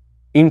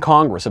in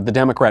Congress of the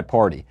Democrat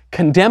Party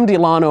condemned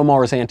Ilhan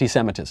Omar's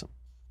anti-Semitism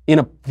in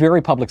a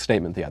very public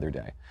statement the other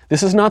day.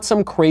 This is not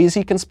some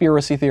crazy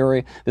conspiracy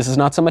theory. This is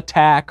not some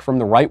attack from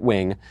the right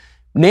wing.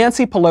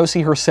 Nancy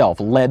Pelosi herself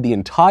led the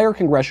entire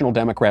congressional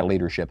Democrat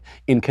leadership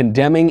in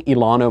condemning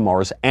Ilhan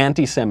Omar's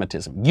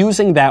anti-Semitism,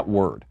 using that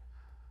word.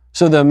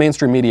 So the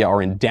mainstream media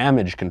are in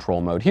damage control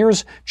mode.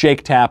 Here's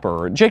Jake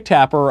Tapper. Jake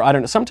Tapper, I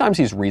don't know, sometimes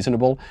he's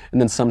reasonable, and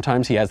then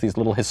sometimes he has these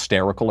little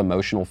hysterical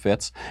emotional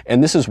fits,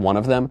 and this is one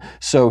of them.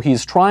 So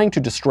he's trying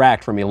to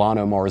distract from Ilhan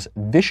Omar's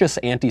vicious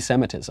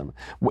anti-Semitism.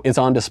 It's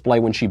on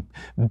display when she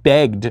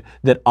begged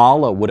that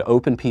Allah would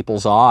open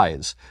people's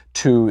eyes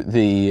to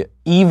the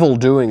evil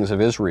doings of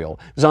Israel.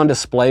 It was on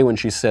display when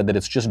she said that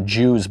it's just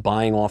Jews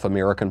buying off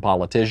American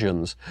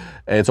politicians.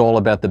 It's all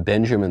about the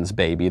Benjamins,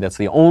 baby. That's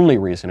the only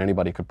reason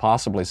anybody could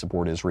possibly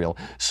support Israel.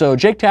 So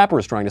Jake Tapper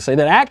is trying to say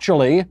that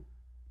actually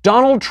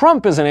Donald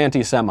Trump is an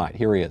anti-Semite.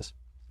 Here he is.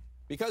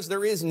 Because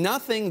there is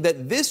nothing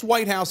that this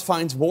White House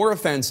finds more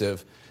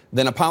offensive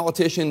than a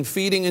politician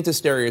feeding into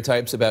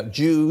stereotypes about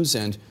Jews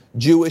and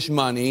Jewish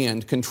money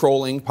and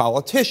controlling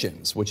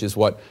politicians, which is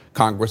what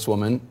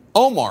Congresswoman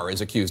Omar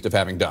is accused of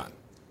having done.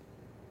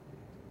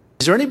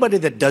 Is there anybody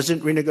that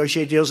doesn't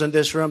renegotiate deals in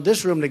this room?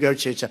 This room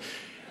negotiates.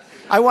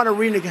 I want to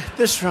renegotiate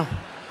this room.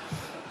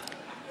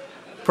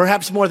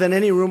 Perhaps more than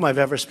any room I've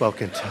ever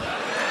spoken to.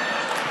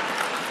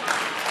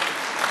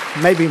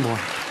 Maybe more.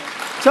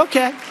 It's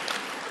okay.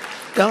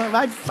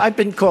 I've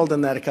been called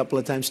on that a couple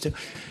of times too.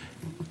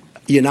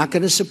 You're not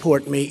going to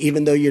support me,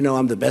 even though you know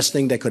I'm the best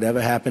thing that could ever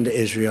happen to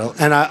Israel,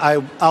 and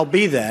I'll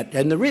be that.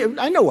 And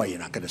I know why you're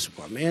not going to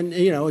support me, and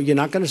you're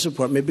not going to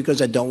support me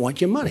because I don't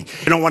want your money.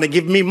 You don't want to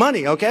give me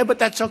money, okay? But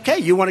that's okay.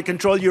 You want to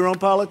control your own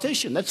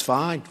politician. That's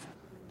fine.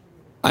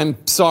 I'm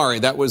sorry,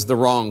 that was the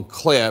wrong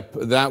clip.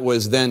 That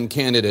was then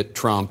candidate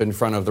Trump in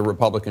front of the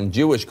Republican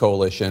Jewish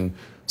coalition,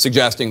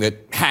 suggesting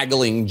that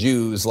haggling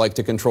Jews like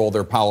to control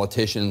their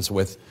politicians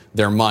with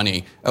their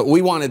money.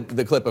 We wanted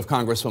the clip of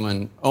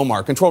Congresswoman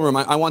Omar. Control room,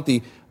 I want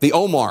the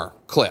Omar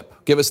clip.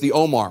 Give us the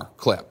Omar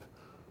clip.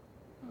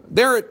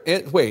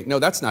 Wait, no,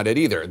 that's not it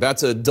either.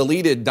 That's a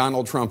deleted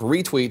Donald Trump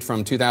retweet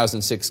from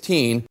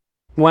 2016.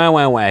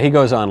 Wow. He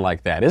goes on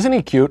like that. Isn't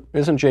he cute?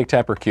 Isn't Jake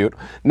Tapper cute?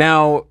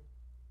 Now,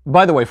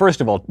 by the way,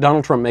 first of all,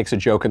 Donald Trump makes a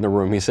joke in the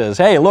room. He says,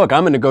 hey, look,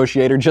 I'm a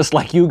negotiator just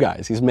like you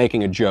guys. He's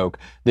making a joke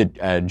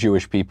that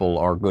Jewish people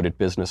are good at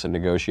business and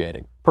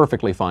negotiating.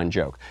 Perfectly fine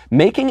joke.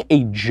 Making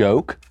a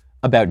joke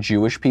about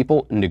Jewish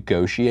people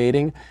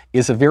negotiating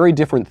is a very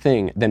different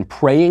thing than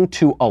praying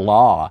to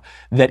Allah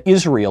that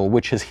Israel,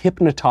 which has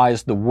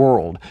hypnotized the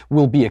world,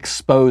 will be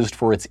exposed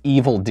for its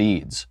evil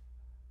deeds.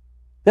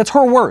 That's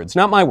her words,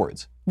 not my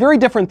words. Very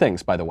different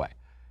things, by the way.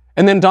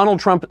 And then Donald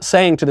Trump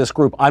saying to this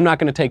group, I'm not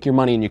going to take your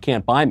money and you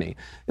can't buy me.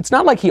 It's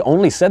not like he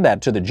only said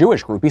that to the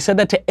Jewish group. He said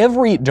that to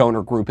every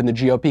donor group in the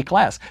GOP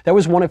class. That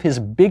was one of his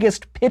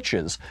biggest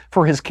pitches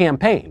for his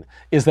campaign,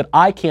 is that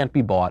I can't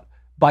be bought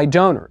by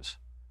donors.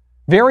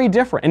 Very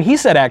different. And he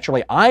said,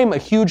 actually, I'm a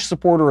huge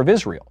supporter of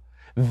Israel.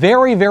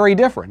 Very, very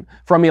different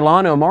from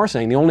Ilhan Omar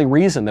saying the only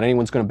reason that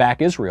anyone's going to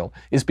back Israel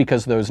is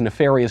because those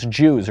nefarious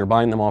Jews are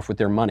buying them off with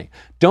their money.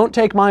 Don't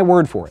take my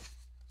word for it.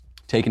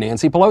 Take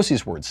Nancy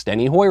Pelosi's word,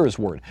 Steny Hoyer's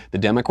word, the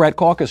Democrat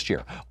caucus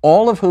chair,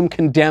 all of whom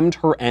condemned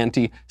her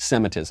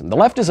anti-Semitism. The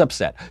left is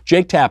upset.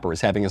 Jake Tapper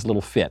is having his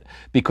little fit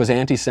because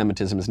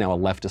anti-Semitism is now a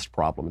leftist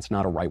problem. It's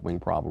not a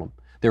right-wing problem.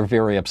 They're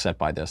very upset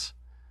by this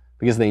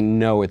because they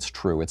know it's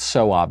true. It's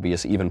so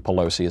obvious, even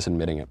Pelosi is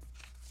admitting it.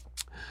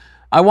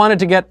 I wanted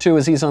to get to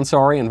Aziz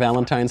Ansari and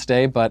Valentine's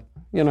Day, but,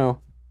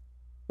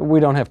 we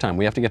don't have time.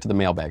 We have to get to the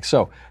mailbag.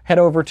 So head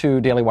over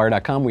to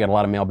dailywire.com. We got a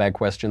lot of mailbag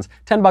questions.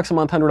 $10 a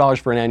month, $100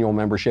 for an annual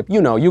membership.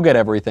 You get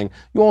everything.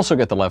 You also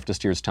get the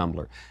Leftist Ears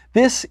Tumbler.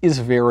 This is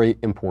very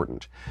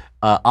important.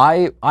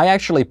 I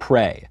actually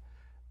pray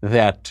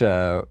that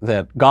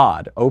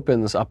God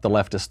opens up the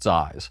leftists'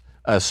 eyes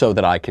so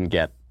that I can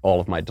get all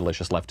of my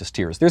delicious leftist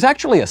tears. There's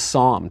actually a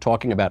psalm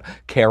talking about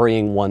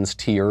carrying one's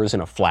tears in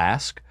a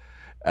flask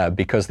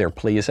because they're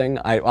pleasing.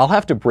 I'll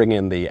have to bring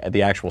in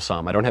the actual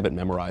psalm. I don't have it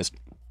memorized.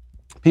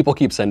 People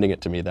keep sending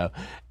it to me, though,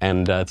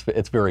 and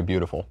it's very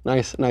beautiful.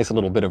 Nice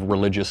little bit of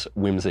religious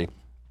whimsy.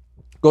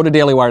 Go to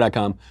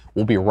dailywire.com.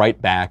 We'll be right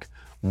back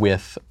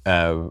with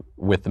the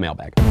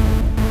mailbag.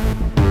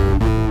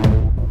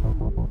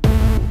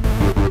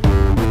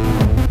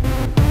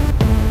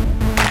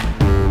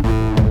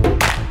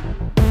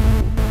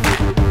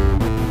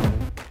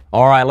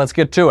 All right, let's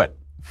get to it.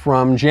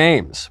 From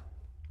James.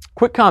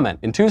 Quick comment.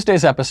 In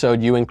Tuesday's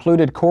episode, you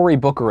included Cory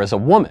Booker as a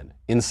woman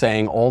in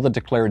saying all the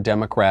declared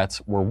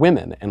Democrats were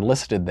women and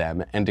listed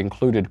them and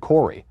included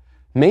Cory.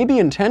 Maybe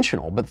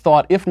intentional, but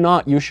thought, if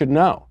not, you should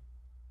know.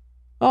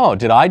 Oh,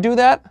 did I do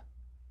that?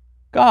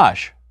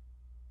 Gosh.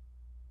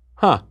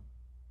 Huh.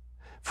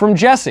 From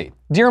Jesse.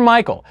 Dear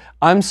Michael,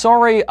 I'm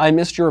sorry I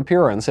missed your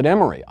appearance at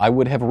Emory. I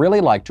would have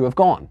really liked to have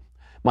gone.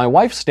 My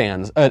wife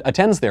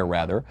attends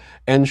there,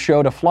 and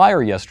showed a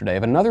flyer yesterday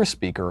of another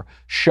speaker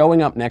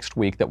showing up next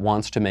week that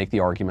wants to make the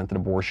argument that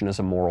abortion is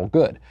a moral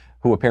good.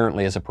 who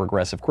apparently is a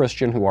progressive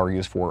Christian who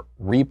argues for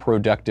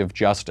reproductive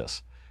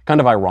justice. Kind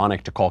of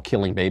ironic to call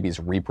killing babies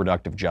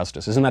reproductive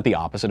justice. Isn't that the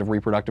opposite of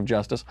reproductive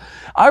justice?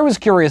 I was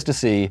curious to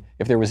see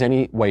if there was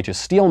any way to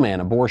steelman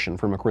abortion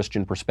from a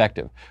Christian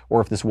perspective, or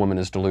if this woman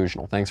is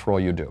delusional. Thanks for all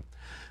you do.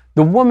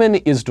 The woman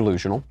is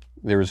delusional.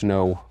 There is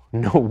no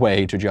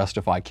way to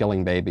justify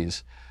killing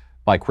babies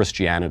by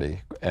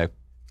Christianity.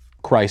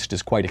 Christ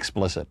is quite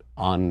explicit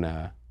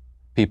on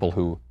people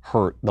who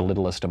hurt the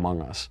littlest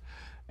among us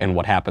and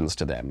what happens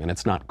to them, and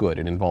it's not good.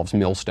 It involves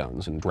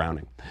millstones and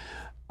drowning.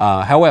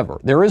 However,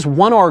 there is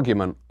one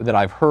argument that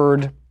I've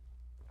heard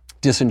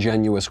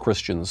disingenuous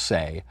Christians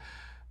say.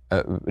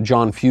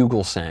 John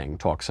Fugelsang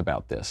talks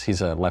about this.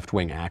 He's a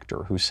left-wing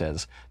actor who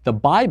says, the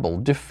Bible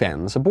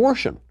defends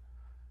abortion,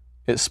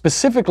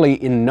 specifically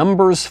in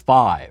Numbers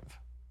 5.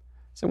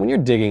 So when you're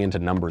digging into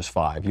Numbers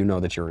 5, you know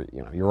that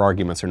your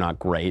arguments are not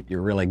great.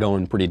 You're really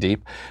going pretty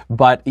deep.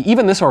 But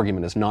even this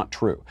argument is not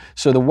true.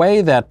 So the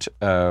way that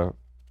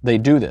they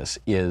do this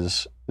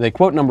is they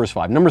quote Numbers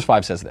 5. Numbers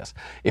 5 says this: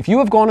 if you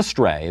have gone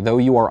astray, though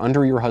you are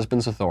under your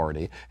husband's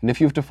authority, and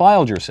if you've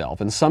defiled yourself,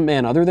 and some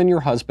man other than your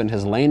husband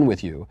has lain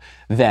with you,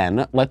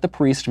 then let the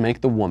priest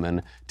make the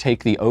woman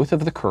take the oath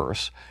of the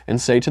curse,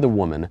 and say to the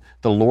woman,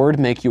 the Lord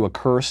make you a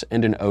curse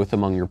and an oath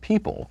among your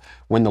people,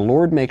 when the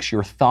Lord makes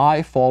your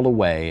thigh fall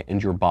away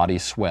and your body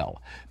swell.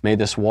 May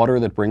this water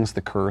that brings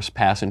the curse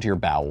pass into your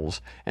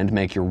bowels, and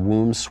make your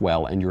womb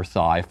swell and your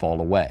thigh fall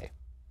away.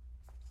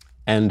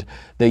 And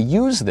they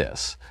use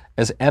this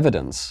as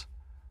evidence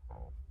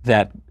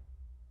that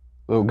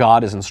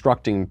God is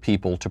instructing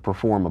people to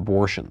perform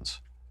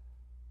abortions.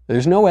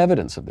 There's no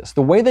evidence of this.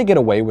 The way they get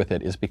away with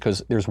it is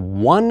because there's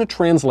one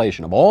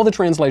translation of all the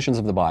translations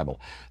of the Bible.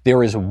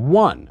 There is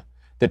one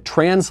that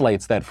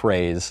translates that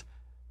phrase,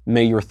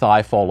 may your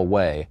thigh fall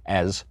away,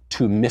 as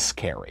to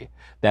miscarry.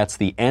 That's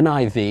the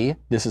NIV.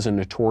 This is a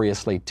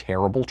notoriously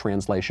terrible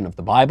translation of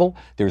the Bible.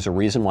 There's a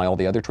reason why all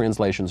the other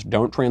translations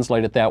don't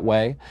translate it that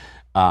way.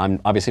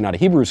 I'm obviously not a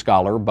Hebrew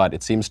scholar, but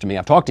it seems to me,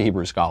 I've talked to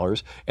Hebrew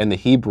scholars, and the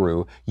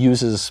Hebrew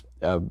uses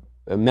a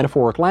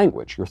metaphoric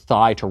language, your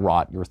thigh to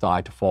rot, your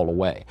thigh to fall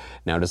away.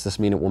 Now, does this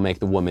mean it will make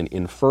the woman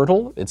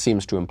infertile? It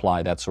seems to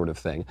imply that sort of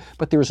thing.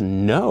 But there's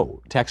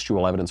no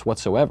textual evidence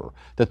whatsoever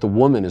that the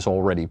woman is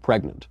already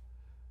pregnant.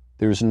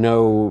 There's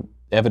no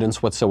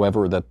evidence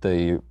whatsoever that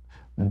the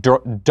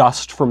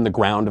dust from the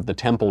ground of the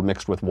temple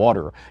mixed with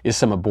water is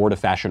some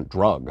abortifacient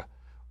drug.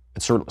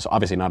 It's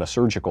obviously not a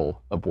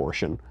surgical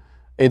abortion.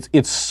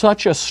 It's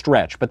such a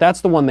stretch, but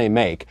that's the one they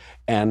make,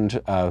 and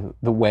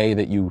the way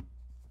that you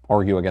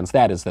argue against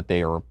that is that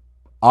they are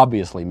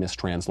obviously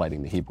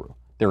mistranslating the Hebrew.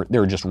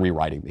 They're just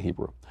rewriting the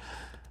Hebrew.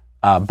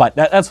 But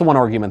that's the one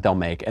argument they'll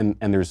make, and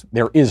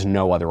there is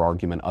no other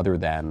argument other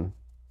than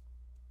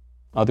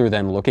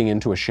looking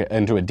into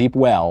a deep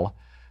well.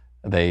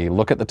 They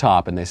look at the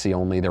top and they see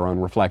only their own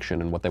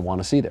reflection and what they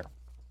want to see there.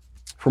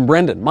 From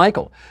Brendan,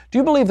 Michael, do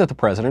you believe that the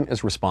president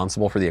is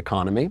responsible for the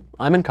economy?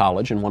 I'm in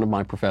college and one of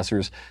my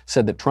professors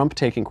said that Trump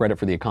taking credit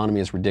for the economy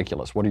is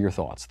ridiculous. What are your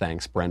thoughts?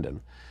 Thanks,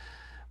 Brendan.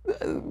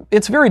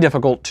 It's very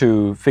difficult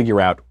to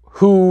figure out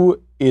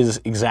who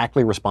is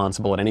exactly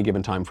responsible at any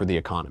given time for the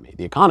economy.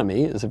 The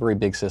economy is a very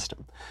big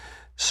system.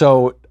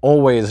 So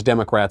always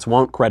Democrats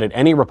won't credit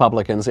any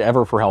Republicans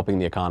ever for helping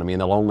the economy,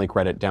 and they'll only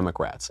credit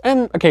Democrats,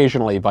 and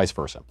occasionally vice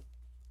versa.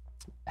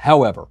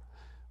 However,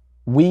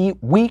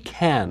 we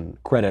can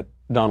credit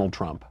Donald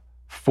Trump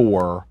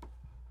for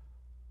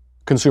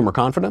consumer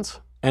confidence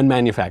and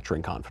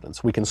manufacturing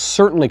confidence. We can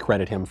certainly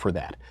credit him for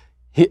that.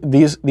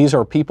 These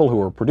are people who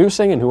are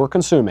producing and who are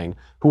consuming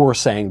who are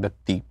saying that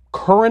the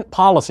current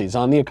policies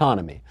on the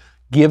economy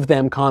give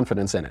them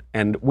confidence in it.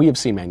 And we have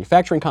seen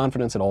manufacturing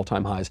confidence at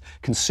all-time highs,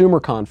 consumer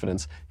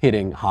confidence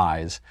hitting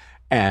highs,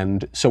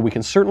 and so we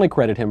can certainly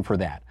credit him for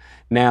that.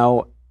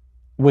 Now,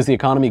 was the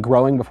economy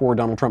growing before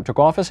Donald Trump took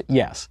office?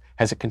 Yes.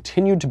 Has it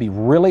continued to be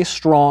really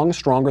strong,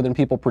 stronger than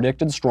people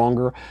predicted,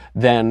 stronger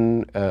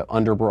than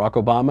under Barack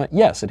Obama?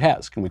 Yes, it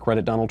has. Can we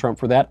credit Donald Trump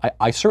for that?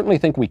 I certainly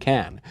think we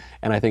can.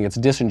 And I think it's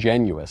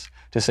disingenuous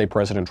to say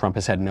President Trump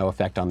has had no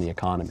effect on the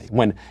economy,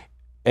 when,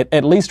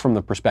 at least from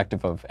the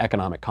perspective of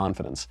economic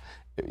confidence,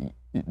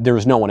 there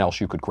is no one else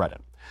you could credit.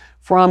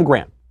 From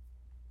Grant.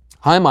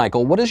 Hi,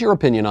 Michael. What is your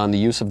opinion on the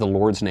use of the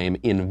Lord's name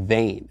in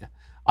vain?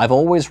 I've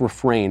always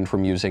refrained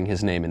from using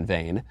his name in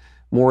vain,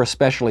 more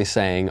especially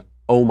saying,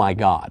 oh my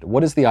God.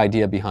 What is the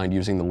idea behind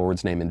using the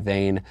Lord's name in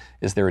vain?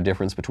 Is there a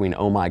difference between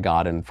oh my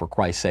God and for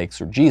Christ's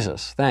sakes or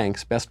Jesus?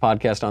 Thanks. Best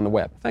podcast on the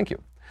web. Thank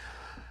you.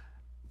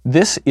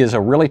 This is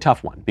a really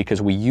tough one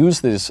because we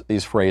use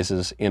these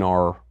phrases in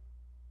our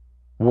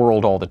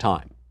world all the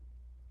time.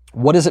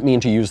 What does it mean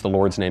to use the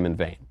Lord's name in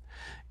vain?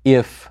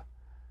 If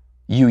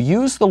you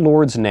use the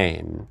Lord's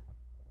name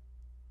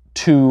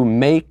to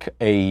make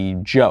a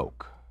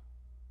joke,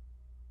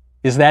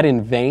 is that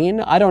in vain?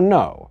 I don't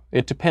know.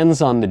 It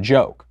depends on the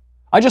joke.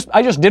 I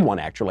just did one,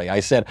 actually.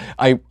 I said,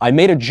 I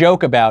made a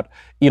joke about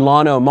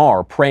Ilhan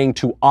Omar praying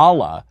to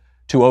Allah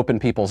to open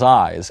people's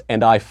eyes,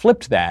 and I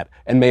flipped that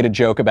and made a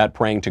joke about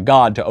praying to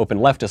God to open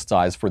leftists'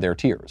 eyes for their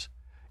tears.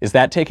 Is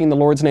that taking the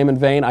Lord's name in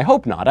vain? I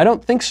hope not. I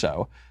don't think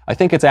so. I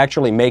think it's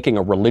actually making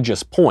a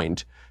religious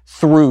point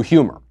through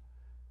humor.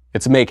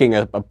 It's making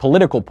a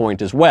political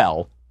point as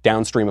well,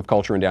 downstream of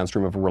culture and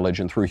downstream of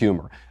religion through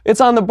humor.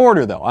 It's on the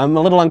border, though. I'm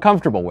a little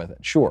uncomfortable with it,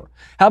 sure.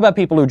 How about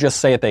people who just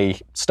say it,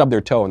 they stub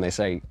their toe and they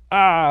say,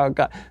 ah,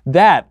 God.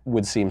 That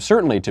would seem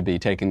certainly to be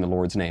taking the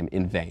Lord's name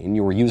in vain.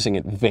 You are using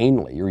it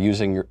vainly. You're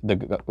using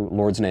the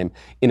Lord's name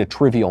in a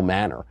trivial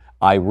manner.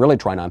 I really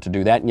try not to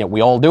do that, and yet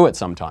we all do it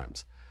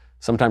sometimes.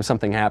 Sometimes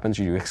something happens,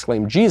 you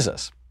exclaim,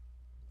 Jesus.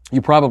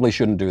 You probably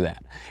shouldn't do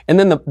that. And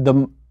then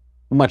the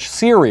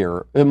much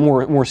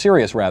more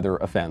serious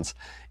offense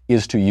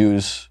is to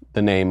use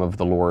the name of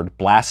the Lord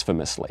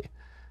blasphemously,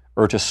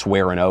 or to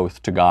swear an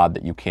oath to God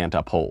that you can't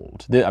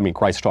uphold. I mean,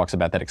 Christ talks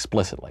about that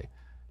explicitly.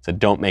 He said,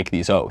 don't make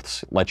these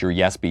oaths. Let your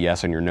yes be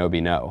yes and your no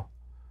be no.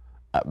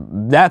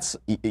 That's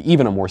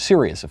even a more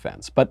serious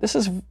offense. But this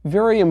is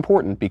very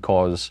important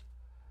because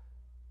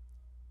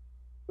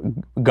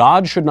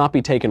God should not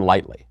be taken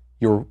lightly.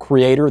 Your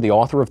creator, the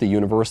author of the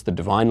universe, the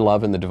divine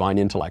love and the divine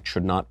intellect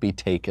should not be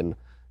taken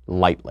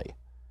lightly.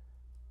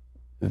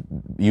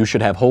 You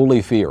should have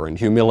holy fear and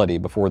humility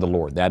before the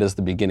Lord. That is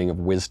the beginning of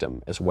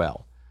wisdom as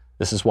well.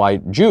 This is why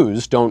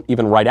Jews don't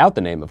even write out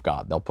the name of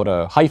God. They'll put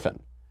a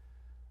hyphen.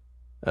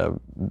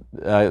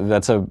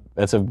 That's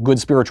a good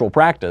spiritual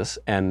practice,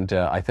 and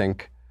I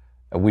think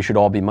we should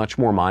all be much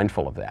more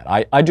mindful of that.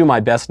 I do my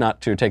best not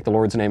to take the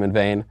Lord's name in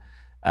vain.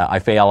 I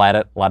fail at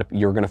it.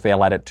 You're going to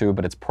fail at it too,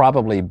 but it's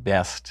probably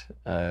best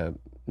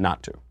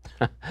not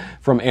to.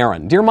 From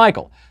Aaron. Dear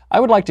Michael, I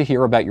would like to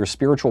hear about your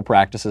spiritual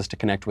practices to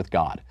connect with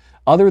God.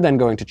 Other than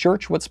going to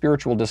church, what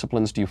spiritual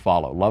disciplines do you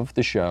follow? Love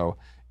the show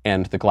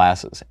and the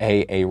glasses.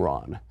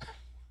 Aaron.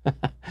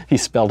 He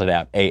spelled it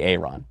out.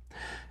 Aaron.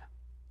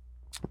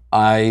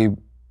 I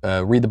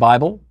read the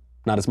Bible,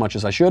 not as much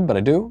as I should, but I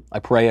do. I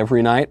pray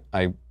every night.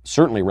 I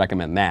certainly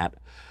recommend that.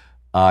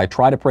 I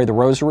try to pray the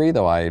rosary,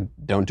 though I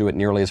don't do it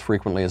nearly as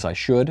frequently as I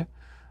should.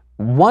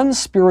 One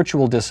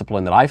spiritual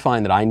discipline that I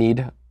find that I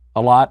need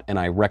a lot, and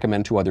I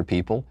recommend to other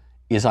people,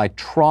 is I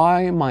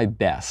try my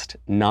best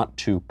not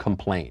to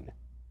complain.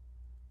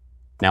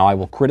 Now, I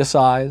will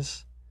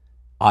criticize,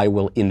 I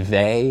will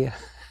inveigh.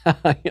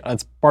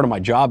 That's part of my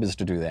job, is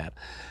to do that.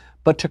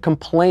 But to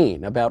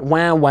complain about,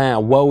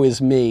 woe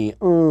is me,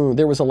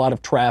 there was a lot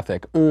of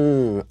traffic,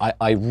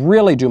 I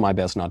really do my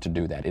best not to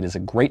do that. It is a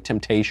great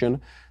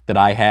temptation that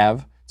I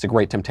have. It's a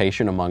great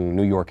temptation among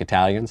New York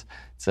Italians.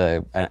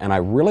 And I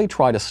really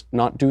try to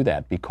not do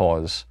that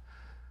because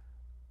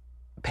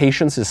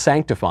patience is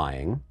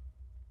sanctifying.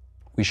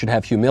 We should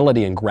have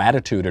humility and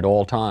gratitude at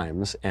all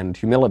times. And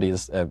humility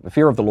is,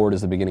 fear of the Lord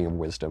is the beginning of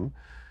wisdom.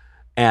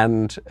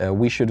 And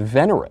we should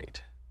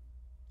venerate.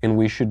 And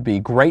we should be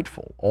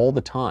grateful all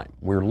the time.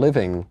 We're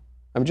living,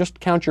 just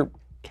count your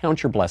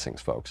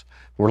blessings, folks.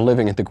 We're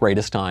living at the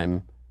greatest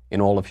time in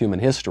all of human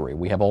history.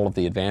 We have all of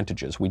the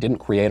advantages. We didn't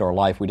create our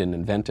life. We didn't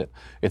invent it.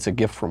 It's a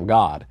gift from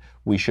God.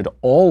 We should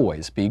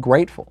always be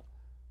grateful.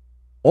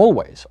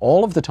 Always,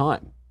 all of the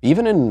time.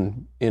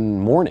 Even in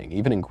mourning,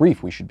 even in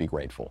grief, we should be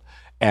grateful.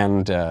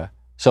 And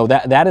so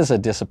that is a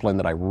discipline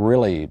that I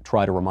really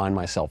try to remind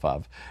myself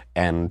of.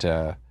 And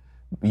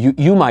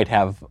you might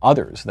have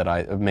others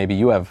maybe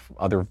you have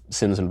other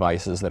sins and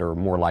vices that are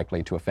more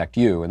likely to affect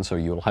you, and so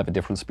you'll have a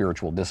different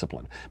spiritual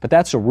discipline. But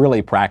that's a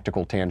really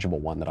practical, tangible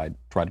one that I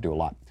try to do a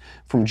lot.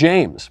 From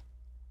James.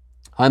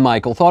 Hi,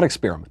 Michael. Thought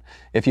experiment.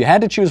 If you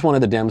had to choose one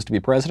of the Dems to be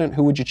president,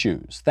 who would you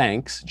choose?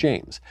 Thanks,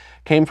 James.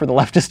 Came for the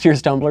Leftist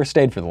Tears Tumbler,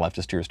 stayed for the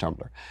Leftist Tears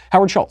Tumbler.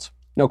 Howard Schultz.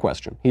 No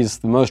question. He's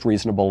the most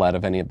reasonable out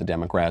of any of the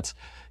Democrats.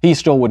 He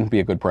still wouldn't be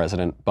a good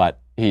president,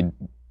 but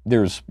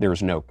there's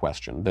no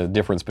question. The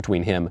difference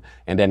between him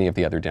and any of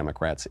the other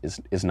Democrats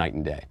is night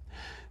and day.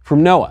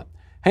 From Noah.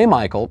 Hey,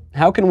 Michael,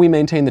 how can we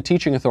maintain the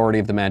teaching authority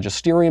of the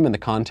magisterium in the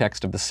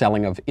context of the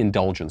selling of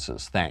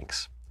indulgences?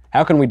 Thanks.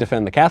 How can we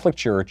defend the Catholic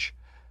Church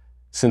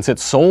since it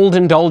sold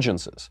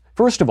indulgences?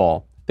 First of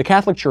all, the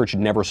Catholic Church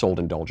never sold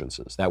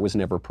indulgences. That was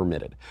never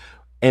permitted.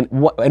 And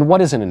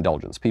what is an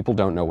indulgence? People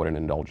don't know what an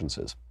indulgence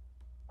is.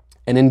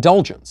 An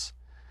indulgence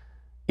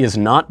is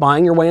not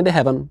buying your way into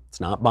heaven. It's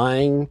not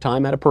buying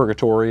time out of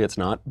purgatory. It's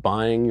not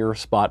buying your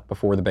spot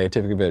before the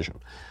beatific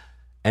vision.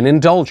 An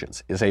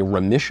indulgence is a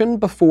remission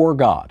before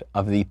God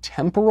of the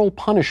temporal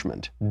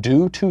punishment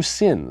due to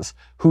sins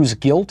whose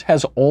guilt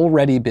has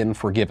already been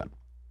forgiven.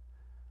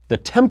 The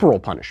temporal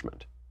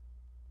punishment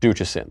due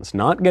to sins,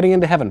 not getting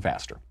into heaven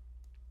faster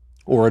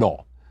or at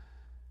all.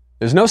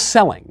 There's no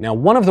selling. Now,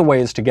 one of the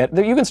ways to get,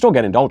 you can still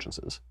get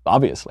indulgences,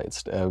 obviously,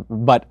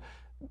 but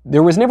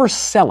there was never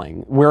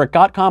selling. Where it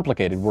got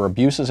complicated, where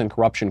abuses and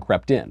corruption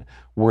crept in,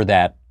 were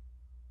that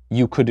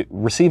you could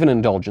receive an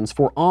indulgence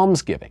for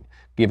almsgiving,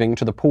 giving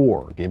to the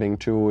poor, giving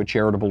to a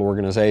charitable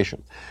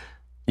organization.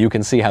 You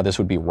can see how this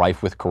would be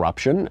rife with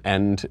corruption,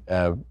 and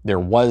there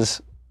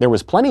was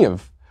plenty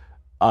of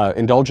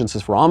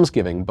indulgences for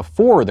almsgiving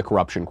before the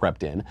corruption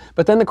crept in,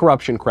 but then the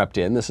corruption crept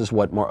in. This is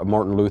what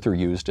Martin Luther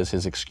used as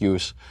his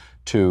excuse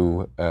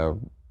to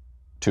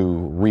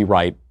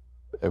rewrite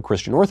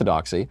Christian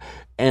orthodoxy,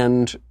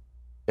 and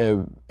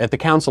at the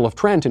Council of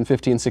Trent in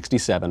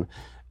 1567,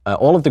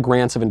 all of the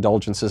grants of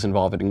indulgences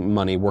involving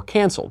money were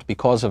canceled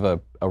because of a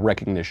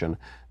recognition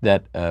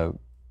that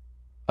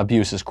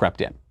abuses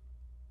crept in.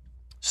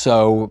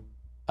 So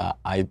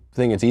I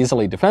think it's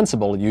easily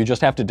defensible. You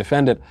just have to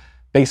defend it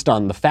based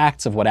on the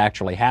facts of what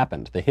actually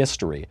happened, the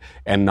history,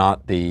 and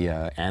not the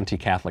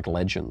anti-Catholic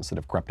legends that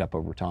have crept up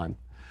over time.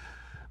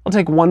 I'll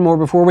take one more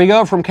before we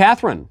go from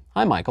Catherine.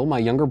 Hi, Michael. My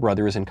younger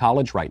brother is in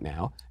college right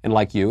now, and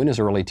like you, in his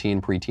early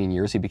preteen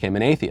years, he became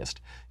an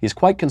atheist. He's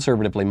quite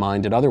conservatively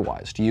minded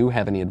otherwise. Do you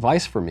have any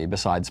advice for me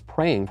besides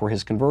praying for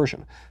his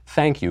conversion?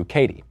 Thank you,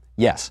 Katie.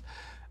 Yes.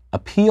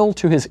 Appeal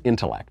to his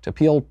intellect.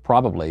 Appeal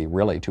probably,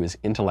 really, to his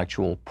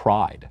intellectual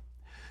pride.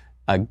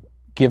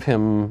 Give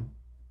him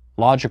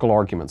logical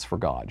arguments for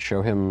God.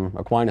 Show him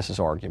Aquinas'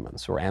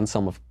 arguments, or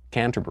Anselm of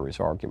Canterbury's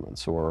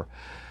arguments, or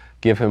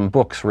give him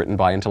books written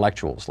by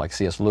intellectuals like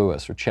C.S.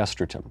 Lewis or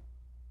Chesterton.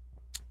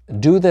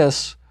 Do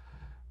this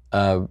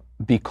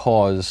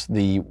because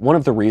one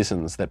of the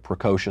reasons that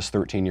precocious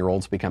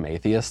 13-year-olds become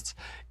atheists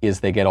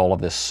is they get all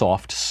of this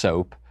soft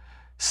soap,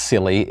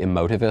 silly,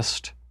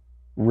 emotivist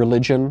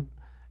religion,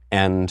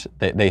 and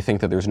they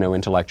think that there's no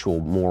intellectual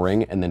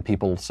mooring, and then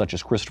people such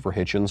as Christopher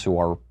Hitchens, who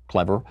are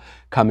clever,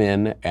 come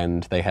in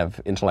and they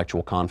have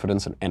intellectual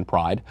confidence and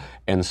pride,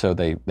 and so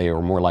they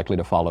are more likely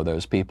to follow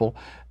those people.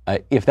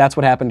 If that's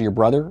what happened to your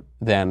brother,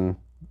 then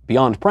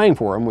beyond praying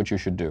for him, which you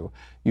should do,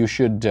 you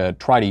should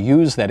try to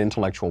use that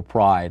intellectual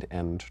pride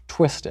and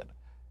twist it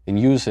and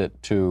use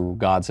it to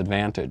God's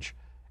advantage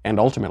and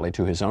ultimately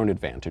to his own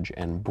advantage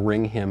and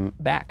bring him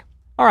back.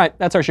 All right,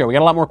 that's our show. We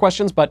got a lot more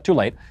questions, but too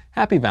late.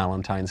 Happy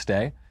Valentine's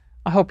Day.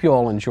 I hope you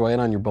all enjoy it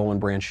on your Boll &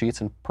 Branch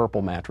sheets and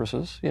purple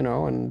mattresses,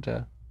 and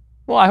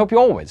I hope you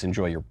always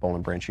enjoy your Boll &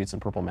 Branch sheets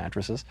and purple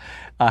mattresses.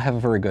 Have a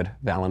very good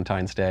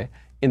Valentine's Day.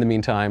 In the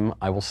meantime,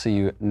 I will see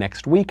you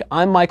next week.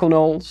 I'm Michael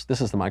Knowles. This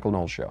is The Michael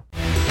Knowles Show.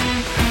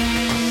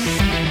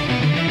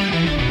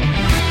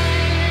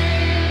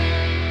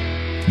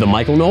 The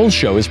Michael Knowles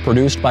Show is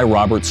produced by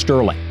Robert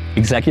Sterling.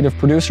 Executive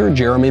producer,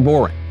 Jeremy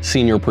Boring.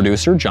 Senior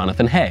producer,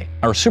 Jonathan Hay.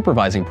 Our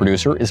supervising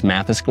producer is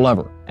Mathis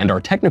Glover. And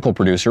our technical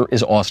producer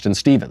is Austin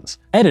Stevens.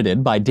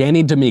 Edited by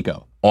Danny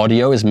D'Amico.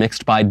 Audio is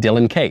mixed by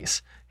Dylan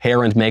Case.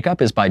 Hair and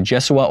makeup is by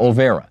Jesua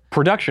Olvera.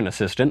 Production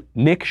assistant,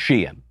 Nick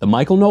Sheehan. The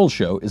Michael Knowles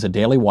Show is a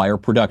Daily Wire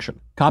production.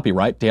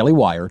 Copyright Daily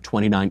Wire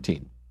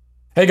 2019.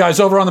 Hey guys,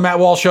 over on the Matt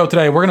Walsh Show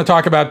today, we're going to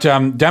talk about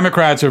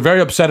Democrats who are very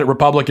upset at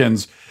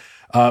Republicans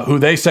who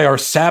they say are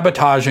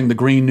sabotaging the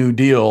Green New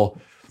Deal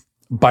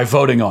by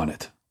voting on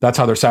it. That's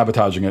how they're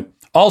sabotaging it.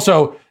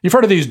 Also, you've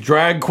heard of these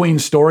drag queen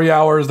story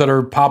hours that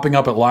are popping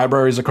up at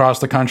libraries across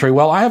the country.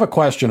 Well, I have a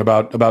question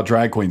about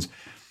drag queens.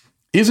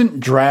 Isn't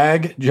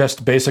drag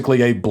just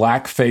basically a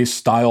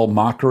blackface-style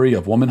mockery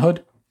of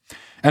womanhood?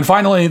 And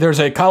finally,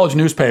 there's a college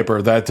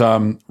newspaper that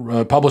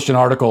published an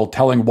article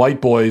telling white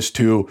boys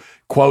to,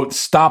 quote,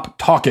 stop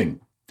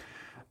talking.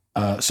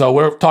 So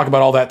we're talking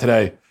about all that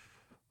today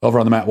over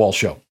on the Matt Walsh Show.